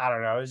 I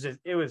don't know,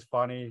 it was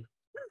funny.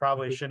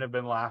 Probably shouldn't have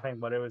been laughing,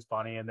 but it was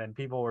funny. And then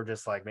people were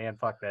just like, man,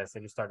 fuck this. They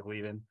just started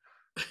leaving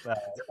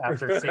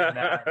after seeing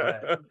that.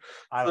 But it's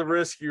the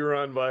risk you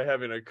run by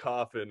having a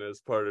coffin as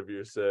part of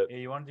your set. Yeah,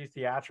 you want to do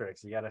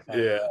theatrics. You got to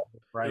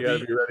right. You got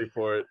to be ready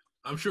for it.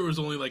 I'm sure it was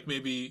only like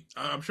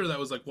I'm sure that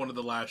was like one of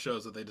the last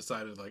shows that they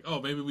decided like, oh,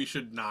 maybe we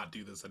should not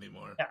do this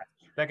anymore. Yeah.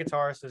 That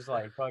guitarist is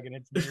like, fucking,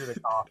 it's near the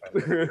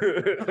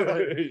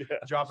coffin.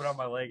 Drop it on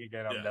my leg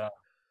again. I'm done.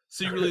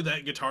 Secretly,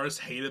 that guitarist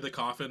hated the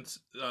coffin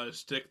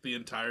stick the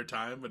entire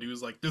time, but he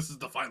was like, this is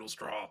the final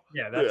straw.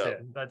 Yeah, that's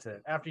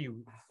it. After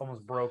you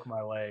almost broke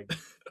my leg,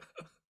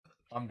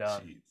 I'm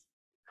done.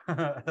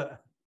 Yeah,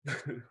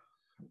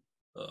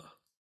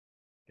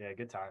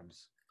 good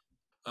times.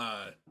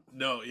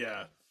 No,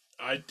 yeah.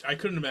 I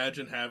couldn't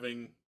imagine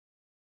having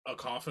a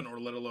coffin, or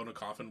let alone a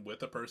coffin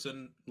with a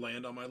person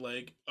land on my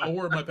leg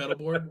or my pedal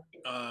board.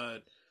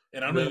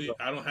 And I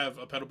don't have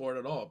a pedal board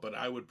at all, but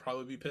I would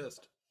probably be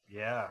pissed.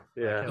 Yeah.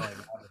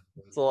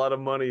 It's a lot of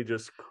money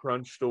just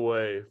crunched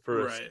away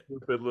for a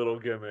stupid little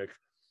gimmick.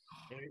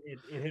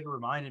 It had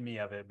reminded me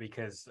of it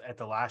because at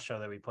the last show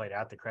that we played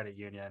at the credit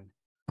union,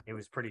 it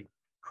was pretty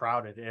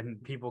crowded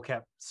and people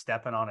kept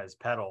stepping on his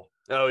pedal.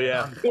 Oh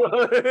yeah.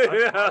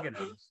 That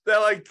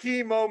like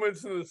key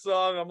moments in the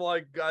song, I'm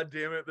like, God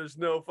damn it, there's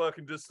no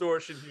fucking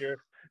distortion here.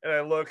 And I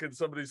look and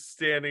somebody's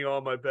standing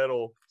on my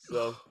pedal.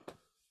 So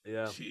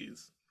yeah.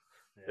 Jeez.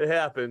 It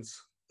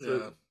happens.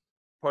 It's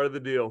part of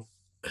the deal.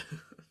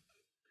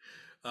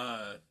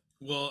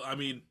 Well, I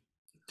mean,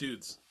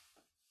 dudes,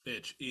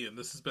 Mitch, Ian,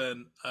 this has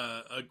been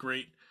a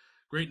great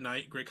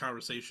night, great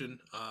conversation.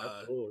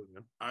 Absolutely,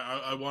 man.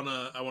 I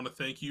wanna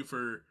thank you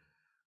for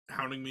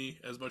hounding me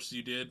as much as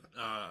you did.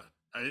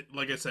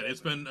 Like I said,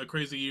 it's been a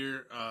crazy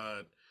year,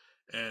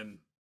 and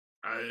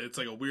it's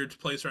like a weird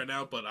place right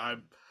now. But I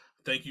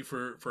thank you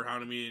for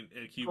hounding me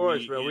and keeping me. Of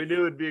course, man. We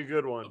knew it'd be a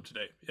good one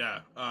today. Yeah.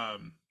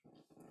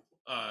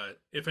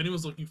 If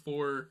anyone's looking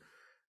for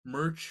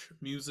merch,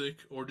 music,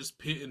 or just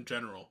Pit in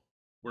general,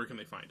 where can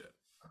they find it?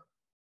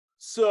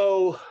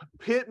 So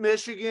Pit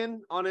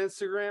Michigan on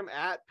Instagram,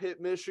 at Pit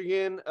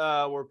Michigan.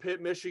 We're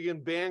Pit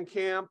Michigan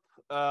Bandcamp.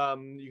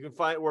 You can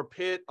find we're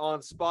Pit on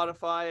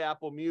Spotify,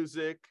 Apple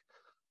Music.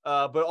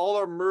 But all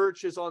our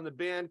merch is on the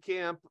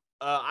Bandcamp.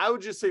 I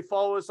would just say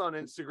follow us on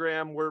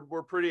Instagram.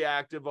 We're pretty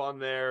active on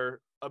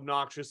there,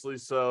 obnoxiously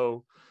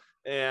so.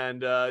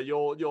 And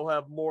you'll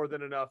have more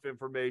than enough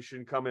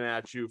information coming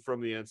at you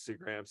from the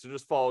Instagram. So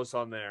just follow us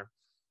on there.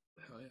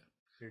 Hell yeah.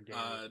 You're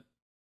Danny.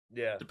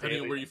 Yeah.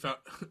 Depending on where you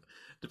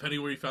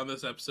found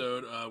this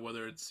episode,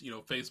 whether it's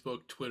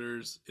Facebook,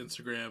 Twitter's,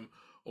 Instagram,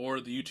 or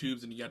the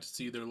YouTubes, and you got to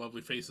see their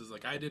lovely faces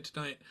like I did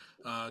tonight,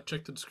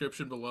 check the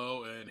description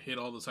below and hit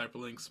all those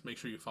hyperlinks. Make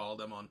sure you follow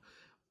them on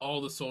all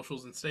the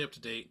socials and stay up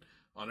to date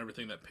on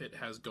everything that Pitt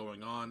has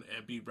going on,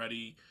 and be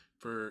ready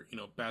for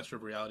Bachelor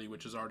of Reality,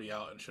 which is already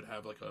out and should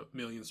have like 1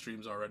 million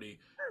streams already.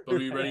 But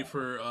be ready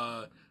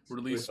for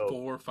release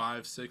 4,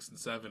 5, 6, and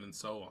 7, and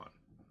so on.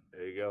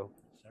 There you go.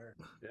 Sure.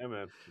 Yeah,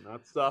 man.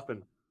 Not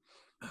stopping.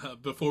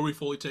 Before we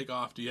fully take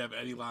off, do you have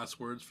any last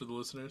words for the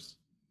listeners?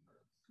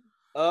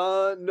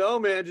 No,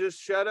 man. Just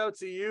shout out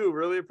to you.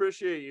 Really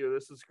appreciate you.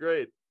 This is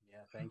great. Yeah,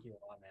 thank you a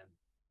lot, man.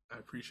 I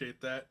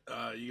appreciate that.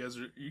 You guys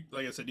are,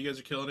 like I said, you guys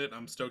are killing it.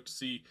 I'm stoked to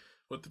see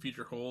what the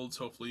future holds.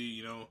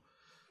 Hopefully,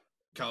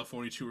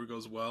 California tour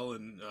goes well,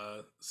 and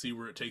see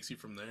where it takes you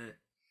from there.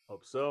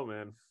 Hope so,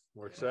 man.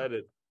 We're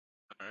excited.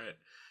 All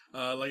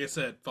right. Like I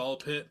said, follow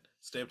Pitt,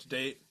 stay up to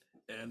date,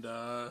 and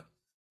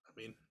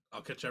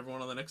I'll catch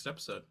everyone on the next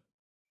episode.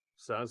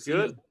 Sounds See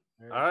good.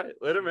 ya. All right.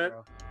 Later, man.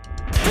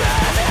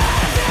 Yeah.